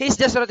 He's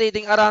just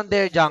rotating around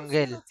their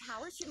jungle.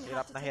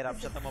 Hirap na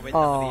hirap siya tumawid Oo.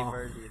 ng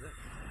river dito.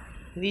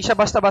 Hindi siya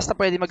basta-basta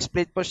pwede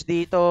mag-split push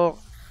dito.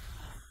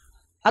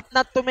 At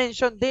not to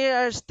mention, they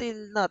are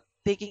still not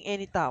taking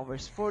any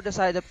towers for the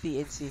side of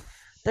TNC.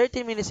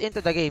 30 minutes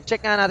into the game. Check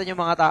nga natin yung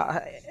mga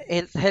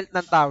health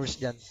ng towers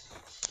dyan.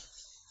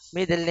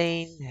 Middle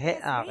lane,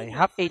 okay,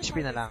 half HP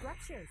na lang.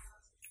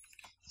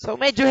 So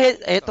medyo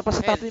eto pa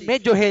sa top lane,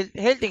 medyo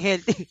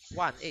healthy.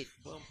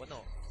 1-8, buong puno.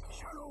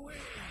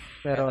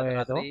 Pero Ito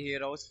na, eto. 3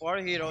 heroes,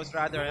 4 heroes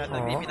rather. At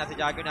nag-BP na si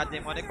Juggernaut.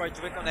 Demonic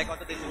Purge will connect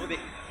onto this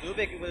Rubik.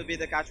 Rubik will be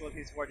the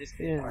casualties for this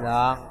team. Yun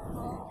lang.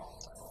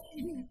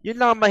 Yun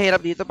lang ang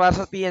mahirap dito para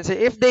sa PNC.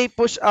 If they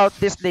push out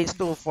these lanes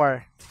too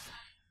far.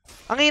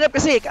 Ang hirap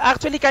kasi,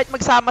 actually kahit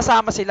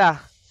magsama-sama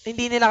sila,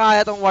 hindi nila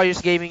kaya tong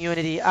Warriors Gaming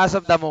Unity as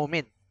of the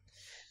moment.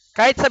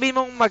 Kahit sabihin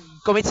mong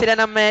mag-commit sila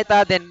ng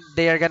meta, then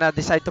they are gonna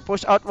decide to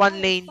push out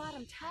one lane.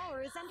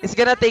 It's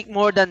gonna take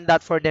more than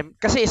that for them.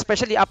 Kasi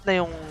especially up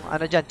na yung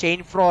ano dyan, Chain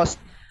Frost.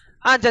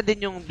 Andyan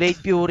din yung Blade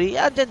Fury.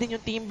 Andyan din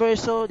yung Timber.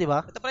 So, di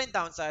ba? Ito pa rin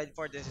downside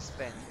for this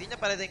spend. Hindi niya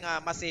pa rin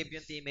ma-save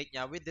yung teammate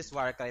niya with this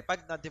Warcry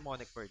pag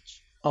na-Demonic Purge.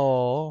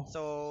 Oo.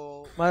 So,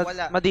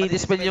 wala.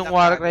 Madidispel yung na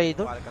Warcry kagad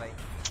doon. Warcry.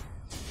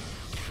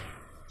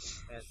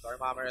 And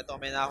Stormhammer, ito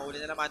may nahuli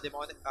na naman.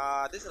 Demonic,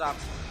 this ramp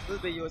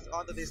will be used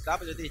onto this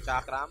WD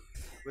Chakram.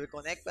 Will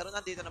connect, pero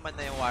nandito naman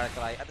na yung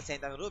Warcry. At the same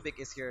time,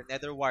 Rubik is here.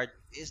 Nether Ward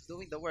is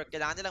doing the work.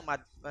 Kailangan nilang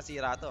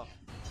masira to.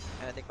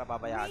 And I think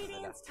pababayaan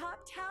nila.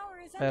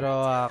 Pero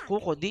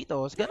Kuko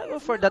dito, is gonna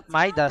go for that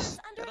Midas.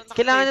 Pero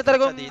Kailangan niya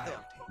talaga siya dito.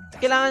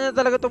 Kailangan niya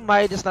talaga itong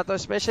Midas na to,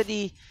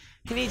 especially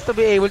he needs to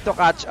be able to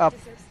catch up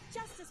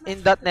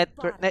in that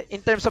network,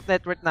 in terms of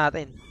network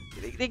natin.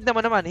 Tignan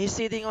mo naman, he's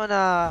sitting on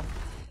a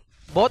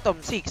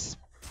bottom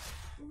 6.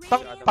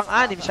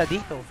 Pang-anim siya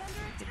dito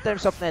in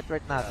terms of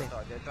network natin.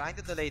 So, they're trying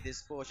to delay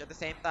this push. At the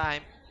same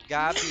time,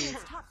 Gabi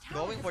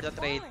going for the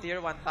trade. Tier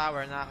 1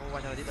 tower nakakuha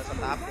na dito sa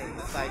top lane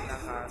ng side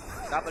ng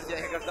WD.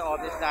 Here comes the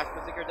obvious dash to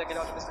secure the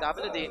kill onto this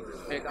WD.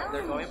 Here comes,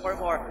 they're going for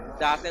more.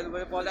 Dazzle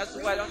will fall as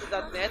well onto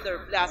that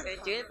Nether Blast, and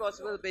Chain Boss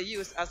will be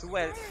used as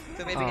well.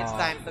 So maybe it's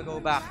time to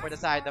go back for the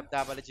side of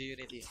WG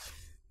Unity.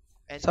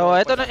 And So, go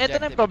ito for the na yung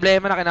objective.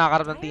 problema na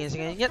kinakaroon ng TNC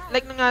ngayon.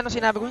 Like nung nga nung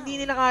sinabi ko,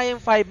 hindi nila kaya yung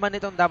 5-man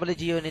itong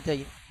WG unit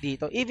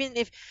dito. Even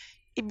if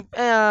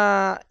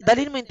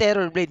dalhin mo yung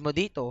Terror Blade mo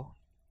dito,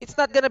 it's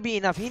not gonna be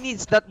enough. He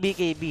needs that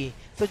BKB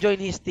to join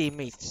his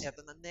teammates.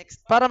 Ito na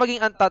next. Para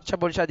maging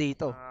untouchable siya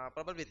dito.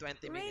 Probably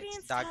 20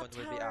 minutes. Dagon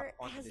will be up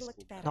onto this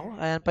pool. Naku,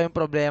 ayan pa yung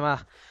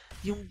problema.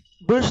 Yung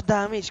burst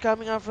damage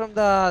coming out from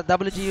the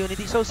WG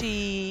Unity. So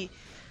si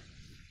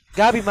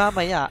Gabi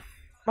mamaya,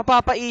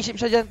 mapapaisip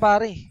siya dyan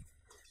pare.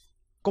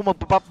 Kung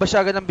magpapap ba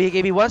siya agad ng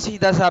BKB once he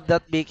does have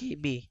that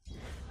BKB.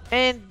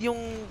 And yung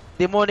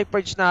Demonic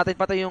Purge natin,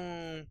 pati yung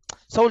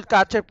Soul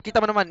Catcher, kita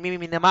mo naman,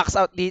 max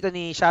out dito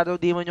ni Shadow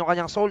Demon yung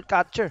kanyang Soul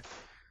Catcher.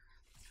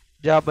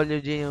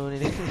 WG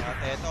Unity. At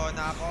ito,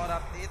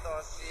 nakakorap dito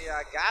si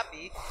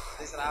Gabi.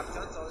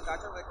 Disruption, Soul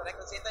Catcher will connect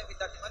at the same time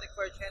with that Demonic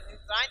Purge, and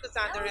he's trying to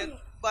Sander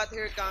him. But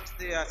here comes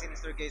the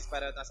Sinister Gaze,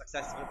 pero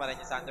na-successful pa rin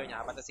yung Sander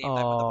niya. But at the same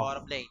time, on the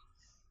bottom lane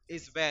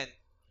is Ben.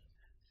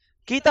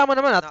 Kita mo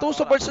naman, 2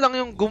 supports lang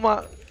yung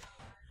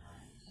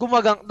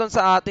gumagang doon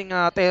sa ating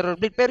Terror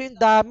Blade, pero yung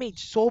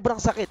damage sobrang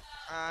sakit.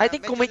 I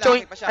think kung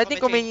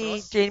may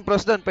Chain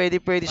Frost doon,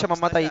 pwede siya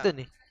mamatay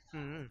doon eh.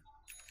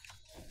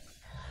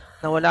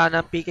 Nawala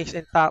ng PKs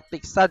and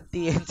tactics sa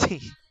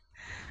TNC.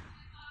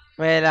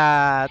 Well,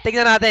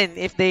 tignan natin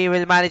if they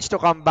will manage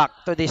to come back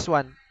to this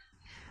one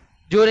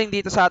during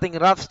dito sa ating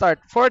rough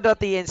start for the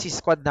TNC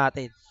squad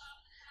natin.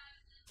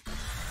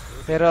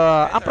 Pero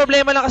ang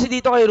problema lang kasi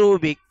dito kay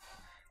Rubik,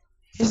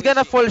 he's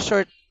gonna fall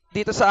short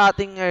dito sa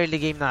ating early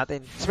game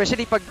natin.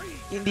 Especially pag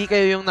hindi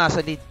kayo yung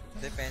nasa lead.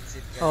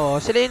 Defensive guy. Oh,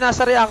 sila yung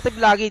nasa reactive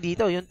lagi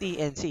dito, yung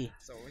TNC.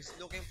 So, he's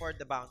looking for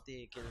the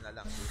bounty kill na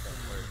lang dito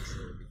for this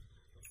Rubik.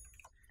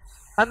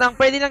 Ang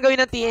pwede lang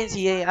gawin ng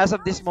TNC as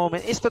of this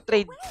moment is to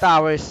trade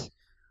towers.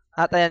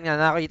 At ayan nga,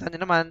 nakita nyo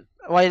naman,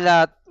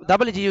 while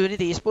WG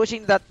Unity is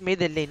pushing that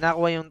middle lane,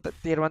 nakuha yung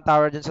tier 1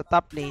 tower dun sa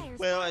top lane.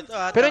 Well, ito,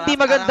 Pero hindi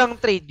magandang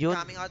trade yun.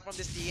 Coming out from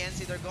this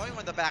TNC, they're going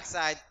on the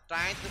backside,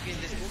 trying to kill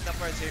this move na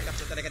first. Here comes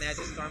the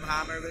telekinesis,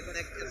 Stormhammer will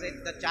connect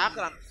the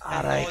Chakram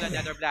and hold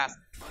another blast.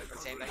 At the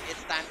same time,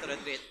 it's time to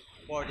retreat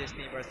for this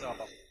team versus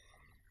Soko.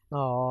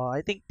 Oh,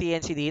 I think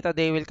TNC dito,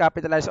 they will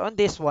capitalize on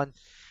this one.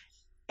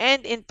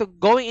 And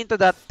going into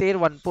that tier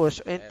 1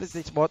 push into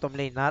this bottom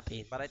lane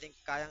natin. But I think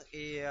kayang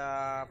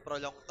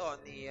i-prolong to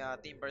ni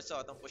Team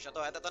Verso itong push na to.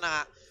 At ito na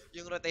nga,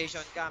 yung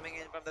rotation coming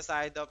in from the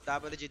side of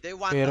WG. They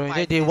want Pero to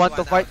fight they want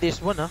to fight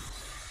this one, ha?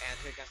 And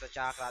here comes the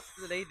Chakra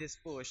to delay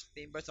this push.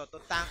 Team Verso to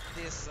tank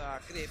this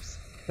creeps.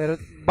 Pero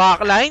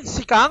backline,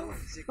 si Kang?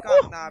 Si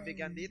Kang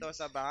nabigyan dito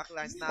sa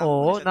backlines.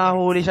 Oo,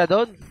 nahuli siya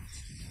doon.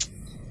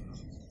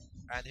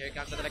 And here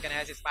comes the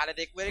telekinesis.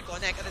 Maledict will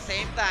connect at the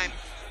same time.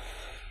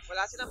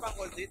 Wala silang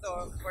pang-hold dito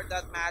for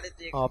that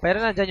Maledict. Oh, pero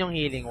nandyan yung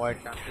healing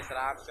ward.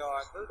 Disruption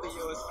will be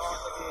used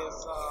onto this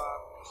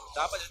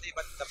WD,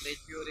 but the Blade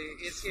Fury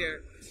is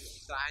here.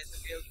 Trying to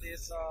kill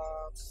this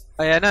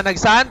Ayan na,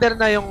 nag-sander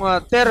na yung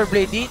Terror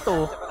Blade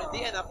dito. pero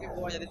hindi enough yung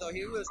buhay niya dito.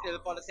 He will still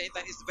fall at the same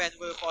time. His Ben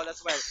will fall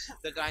as well.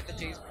 They're trying to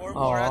chase for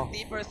more and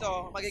deeper,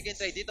 so magiging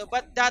trade dito.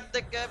 But that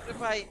the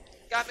Amplify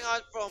coming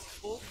out from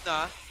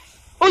Pugna.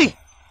 Uy!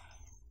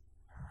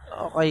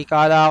 Okay,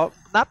 kala ko,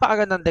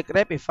 napakagandang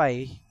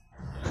Decrepify.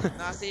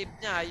 Na-save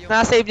niya yung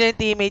Na-save niya yung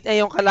teammate,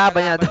 yung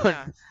kalaban niya doon.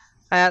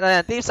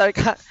 Ayan,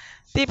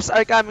 tips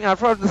are coming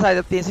out from the side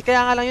of TNC.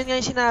 Kaya nga lang, yun nga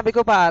yung sinabi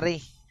ko, pare.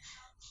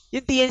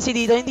 Yung TNC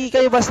dito, hindi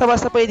kayo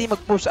basta-basta pwede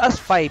mag-push as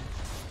 5.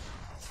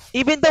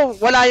 Even though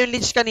wala yung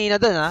Lynch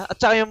kanina dun ha, at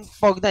saka yung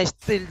Pogna is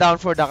still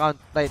down for the count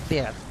right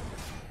there.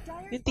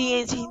 Yung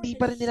TNC, hindi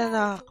pa rin nila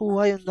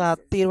nakakuha yung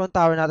tier 1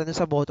 tower natin dun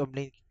sa bottom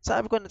lane.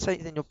 Sabi ko na sa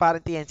inyo,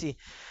 parang TNC,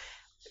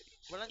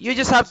 you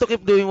just have to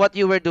keep doing what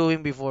you were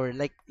doing before.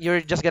 Like,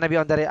 you're just gonna be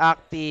on the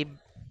reactive.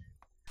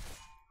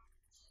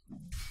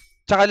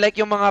 Tsaka like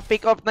yung mga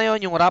pick-up na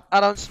yon, yung wrap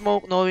around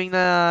smoke, knowing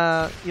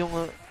na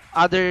yung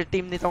other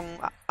team nitong,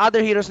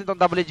 other heroes nitong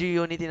WG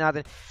Unity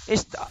natin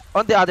is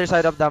on the other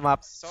side of the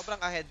map.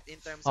 Sobrang ahead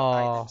in terms of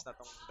items na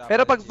tong WG.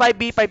 Pero pag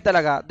 5v5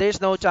 talaga, there's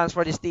no chance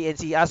for this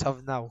TNC as of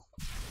now.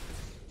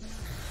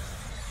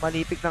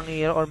 Malipik ng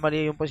hero or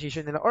mali yung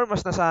position nila or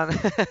mas nasana.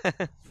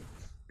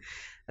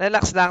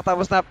 Relax lang,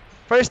 tapos na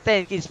first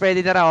 10 kills,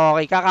 pwede na raw,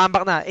 okay,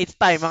 kakambak na, it's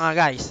time mga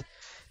guys.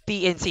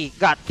 TNC,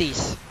 got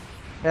this.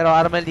 Pero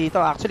Armel dito,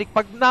 actually,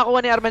 pag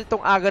nakuha ni Armel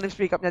itong Aghanim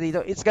pick up niya dito,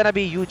 it's gonna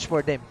be huge for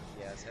them.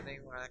 Yes, I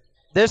think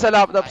There's a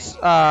lot of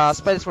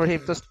spells for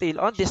him to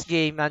steal on this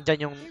game.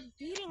 Nandyan yung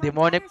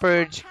Demonic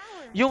Purge,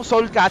 yung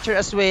Soul Catcher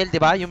as well, di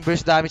ba? Yung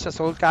burst damage sa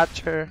Soul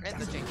Catcher. and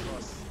the Chain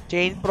Frost.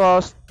 Chain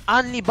Frost,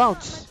 Only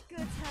Bounce.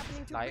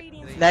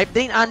 Life Life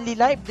Drain, Only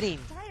Life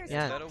Drain.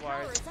 Yan. Pero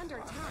ward.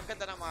 Ang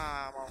ganda na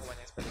makakuha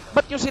niya spell.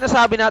 Ba't yung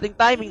sinasabi nating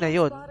timing na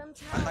yun?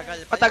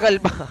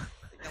 Matagal pa.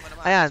 Tignan mo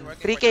naman, Ayan, it's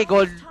working 3k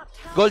for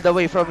gold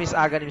away from his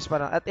Aghanims pa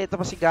lang. At ito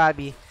pa si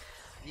Gabi.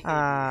 them.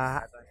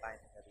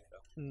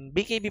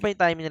 BKB pa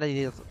yung timing nila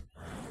dito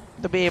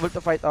to be able to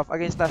fight off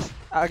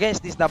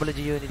against this WG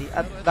Unity.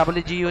 At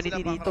WG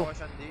Unity dito,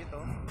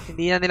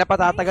 hindi na nila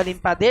patatagalin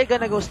pa. They're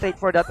gonna go straight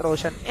for that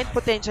Roshan and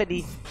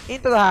potentially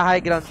into the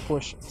high ground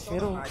push.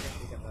 Pero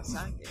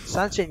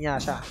Sunshine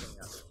niya siya.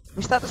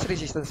 May status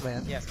resistance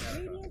ba yan? Yes,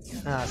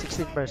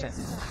 16%.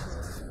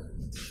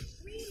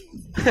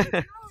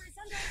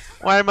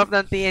 Warm up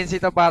ng TNC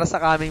to para sa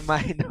coming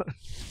minor.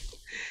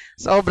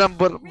 Sobrang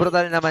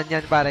brutal naman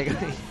yan, pare ko.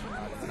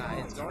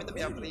 It's going to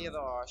be a free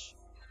rush.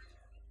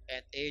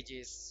 And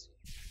Aegis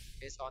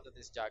is onto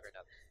this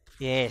Juggernaut.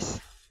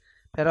 Yes.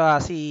 Pero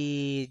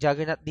si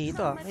Juggernaut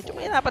dito, medyo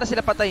may na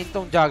sila patayin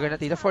tong Juggernaut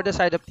dito for the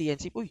side of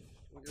TNC. Uy.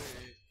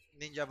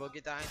 Ninja Boogie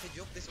trying to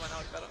juke this one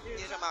out, pero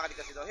hindi siya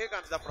makalikas dito. Here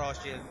comes the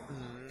Frost Shield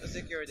to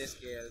secure this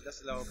kill. The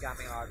slow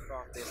coming out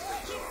from this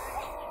region.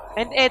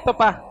 And eto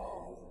pa,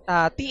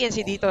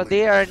 TNC dito,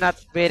 they are not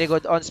very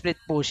good on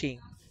split pushing.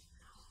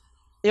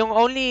 Yung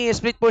only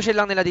split pusher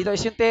lang nila dito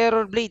is yung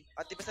Terror Blade.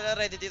 At di ba sila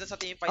ready dito sa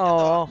team fight na to?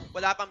 Oo.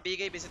 Wala pang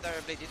BK visitor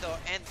Blade dito.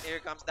 And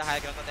here comes the high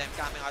ground of them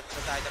coming out from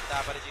the side of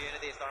WG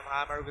Unity.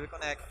 Stormhammer will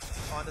connect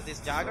onto this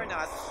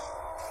Juggernaut.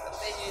 At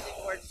may healing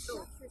ward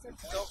too.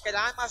 So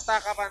kailangan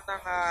masakapan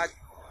ng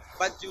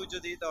bad juju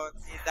dito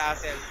ni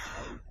Dazzle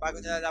bago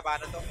nila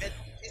labanan to. And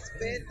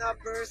Spin na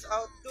burst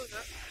out dun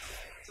ha.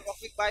 So a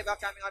quick buyback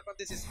coming out from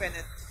this Spin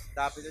and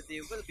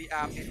WD will be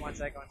up in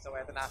 1 second. So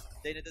eto na,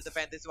 they need to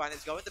defend this one.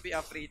 It's going to be a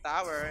free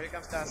tower. Here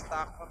comes the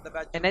stock from the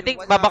bad juju. And I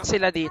think babak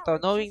sila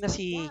dito knowing na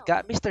si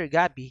Mr.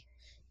 Gabi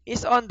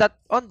is on that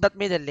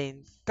middle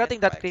lane, cutting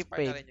that creep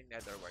wave.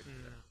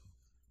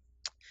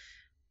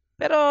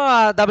 Pero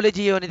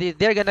WG Unity,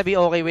 they're gonna be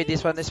okay with this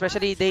one,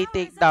 especially they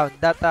take down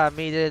that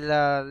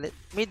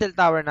middle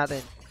tower natin.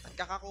 At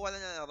kakakuha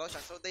lang na ng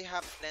Roshan, so they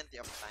have plenty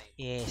of time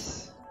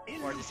Yes.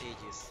 for this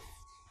Aegis.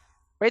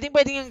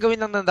 Pwedeng yung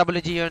gawin lang ng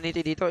WG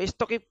Unity dito is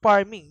to keep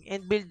farming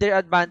and build their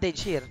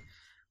advantage here.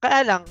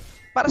 Kaya lang,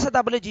 para sa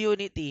WG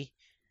Unity,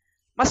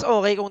 mas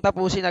okay kung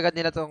tapusin agad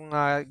nila tong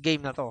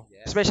game na to.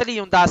 Yes. Especially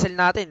yung Dazzle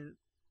natin.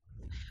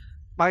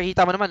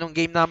 Makikita mo naman yung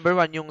game number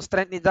 1, yung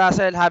strength ni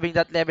Dazzle, having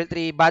that level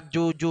 3, bad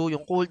juju,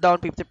 yung cooldown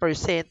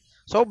 50%.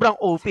 Sobrang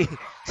OP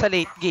sa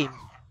late game.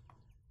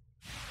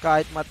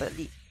 Kahit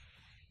matali.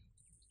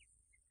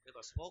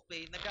 Smoke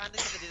play, nag-aano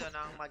sila dito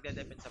ng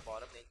magde-defend sa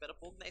bottom lane, pero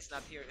Pugna is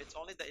not here. It's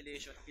only the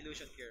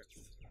illusion here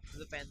to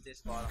defend this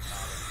bottom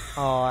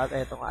tower. At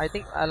eto nga. I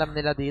think alam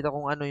nila dito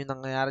kung ano yung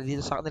nangyayari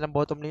dito sa kanilang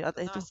bottom lane. At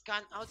eto.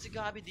 Na-scan out si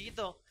Gabi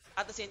dito.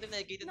 At the same time,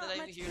 nakikita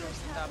nila yung heroes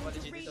ng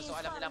WG dito. So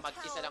alam nila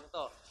mag-isa lang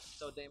to.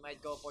 So they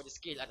might go for the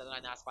skill. At ito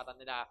na, naspatan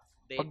nila.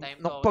 Daytime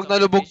to. Pag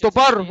nalubog to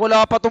par,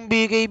 wala pa tong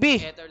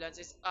BKB.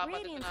 Etherlands is up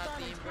at ito na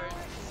team burn.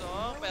 So,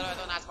 pero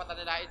ito naspatan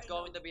nila. It's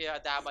going to be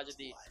a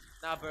WD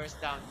na burst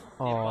down.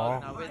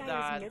 Na with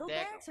the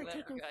deck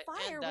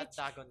and that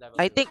Dagon level.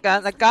 I think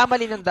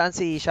nagkamali ng daan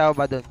si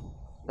Xiaoba dun.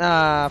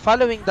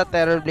 Following the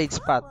Terror Blade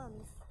spot.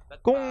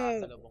 Kung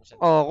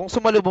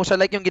sumalubong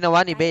siya like yung ginawa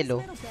ni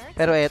Belo.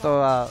 Pero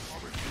eto,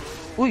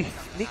 uy,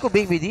 Nico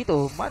Baby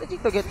dito.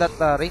 Managing to get that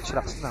range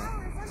rocks na.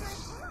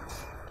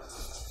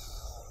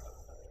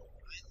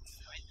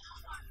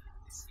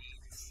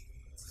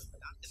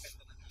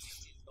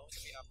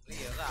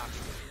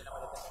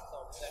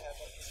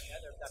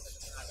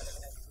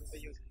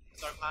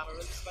 Stormhammer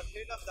will but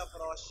here comes the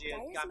Frost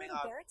Shield coming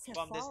out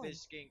from this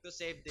Lich King to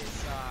save this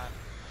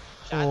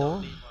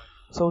Shadow Demon.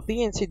 So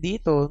TNC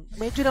dito,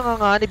 medyo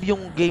nanganganib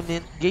yung game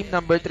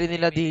number 3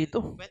 nila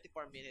dito.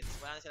 24 minutes.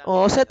 Wala na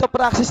silang set of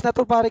praxis na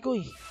to pare ko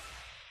eh.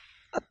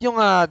 At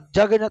yung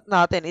Juggernaut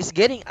natin is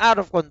getting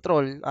out of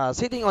control.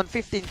 Sitting on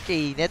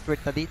 15k net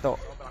worth na dito.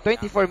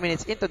 24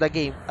 minutes into the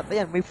game. At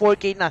ayan, may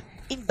 4k na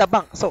in the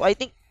bank. So I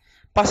think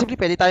possibly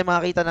pwede tayo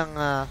makakita ng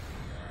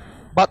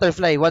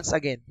butterfly once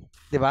again.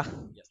 Diba?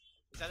 Yes.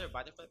 It's either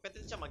butterfly,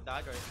 pwede siya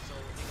mag-dagger. So,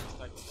 he can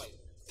start to fight.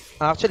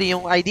 Actually,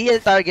 yung ideal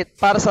target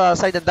para sa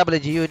side ng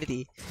WG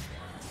Unity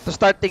to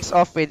start things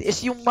off with is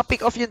yung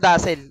ma-pick off yung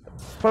Dazzle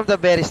from the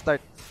very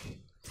start.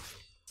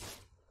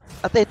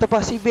 At ito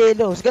pa, si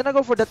Velo. He's gonna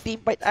go for the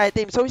team fight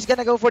item. So, he's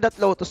gonna go for that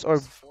Lotus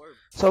Orb.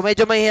 So,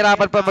 medyo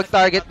mahihirapan pa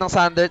mag-target ng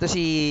Sander to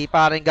si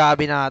parang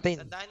Gabi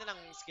natin. Sandahin na lang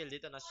yung skill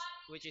dito na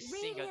which is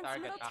single Radiant's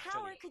target middle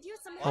actually. tower could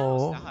use some Oh. help.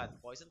 Almost lahat.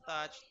 Poison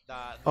touch,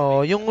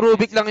 Oh, yung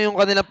Rubik lang yung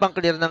kanilang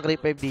pang-clear ng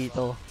creep wave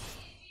dito.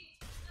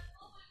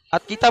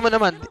 At kita mo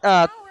naman,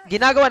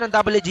 ginagawa ng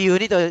WG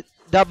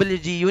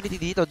Unity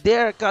dito,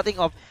 they're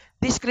cutting off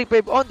this creep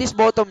wave on this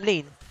bottom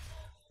lane,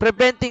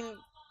 preventing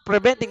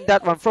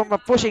that one from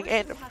pushing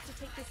in. Have to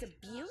take this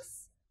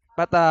abuse?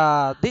 But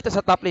dito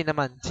sa top lane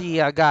naman, si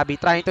Gabi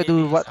trying to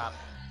do what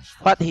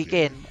he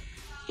can.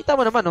 Kita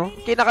mo naman, oh,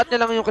 kinakat niya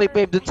lang yung creep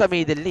wave dun sa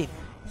middle lane.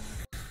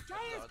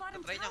 Dire's bottom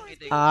Try niyang tower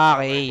is i-take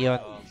Okay, yun.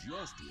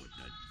 Just what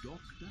the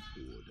doctor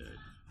ordered.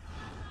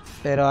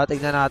 Pero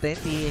tignan natin,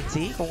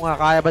 TNC, kung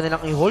kaya ba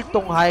nilang i-hold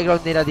tong high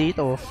ground nila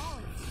dito. So,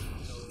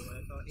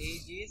 ito,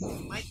 Aegis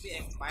might be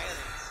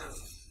expiring soon.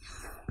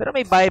 Pero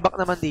may buyback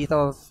naman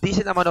dito.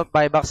 Decent amount of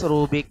buybacks,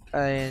 Rubik.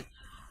 And And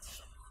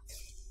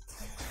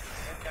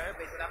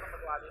Garbage, wala pang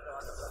magawa dito.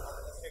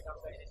 Here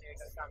comes the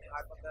initiators coming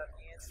out from the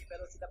TNC.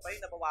 Pero sila pa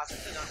yung nabawasan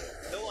sila.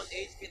 Low on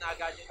HP na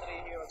agad yung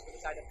 3 heroes for the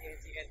side of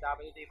TNC and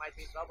WD might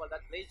be in trouble.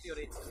 That Blade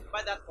Fury,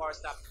 but that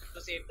forced up to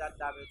save that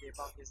WD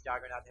from this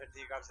Juggernaut.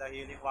 Here comes the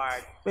healing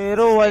ward.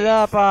 pero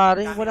wala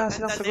pare, wala And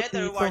silang the sagot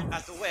Nether dito. ward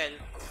as well.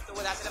 So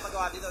wala silang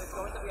magawa dito. It's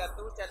going to be a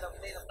 2-set of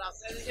play of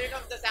Frost. And here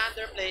comes the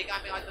Sander play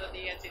coming onto the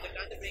TNC. They're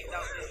trying to bring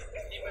down this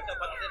Sniper Soul,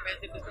 but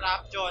defensive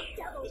disruption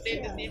to save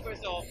the Sniper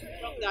Soul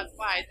from that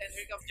fight. And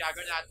here comes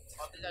Juggernaut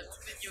onto the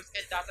Lumen News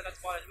and Dazzle has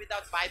fallen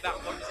without buyback.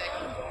 40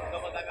 seconds.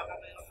 Double buyback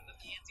coming onto the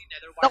TNC.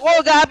 Nether ward. Nako,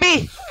 Gabi!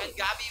 And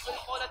Gabi will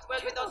fall as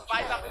well without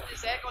buyback 50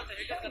 seconds. And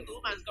here comes the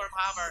 2-man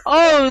Stormhammer.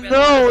 Oh Pero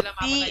no, wala silang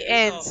mapatay dito.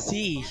 TNC.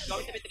 It's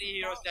going to be 3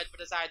 heroes dead for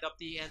the side of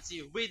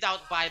TNC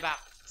without buyback.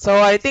 So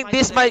I think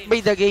this might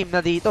be the game na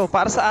dito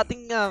para sa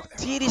ating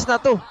series na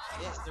to.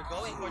 Yes, they're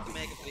going for to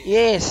make a 3.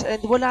 Yes, and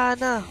wala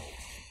na.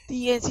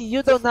 TNC,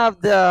 you don't have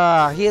the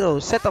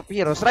heroes,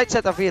 right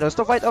set of heroes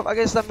to fight off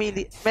against the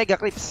mega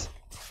creeps.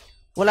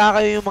 Wala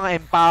kayo yung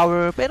mga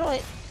empower, pero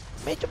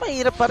medyo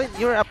mahirap pa rin.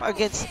 You're up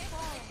against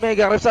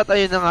mega creeps at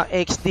ayun na nga,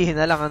 XD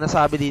na lang ang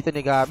nasabi dito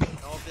ni Gabi.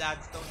 No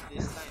Bloodstone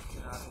this time.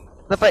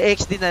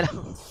 Napa-XD na lang.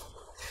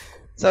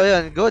 So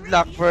yun, good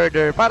luck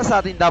further para sa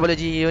ating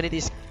WG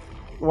Unity's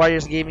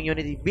Warriors Gaming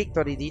Unity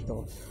victory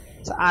dito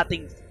sa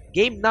ating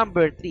game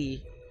number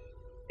 3.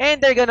 And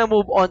they're gonna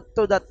move on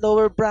to that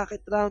lower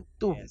bracket round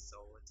 2. Yes,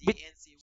 so TNC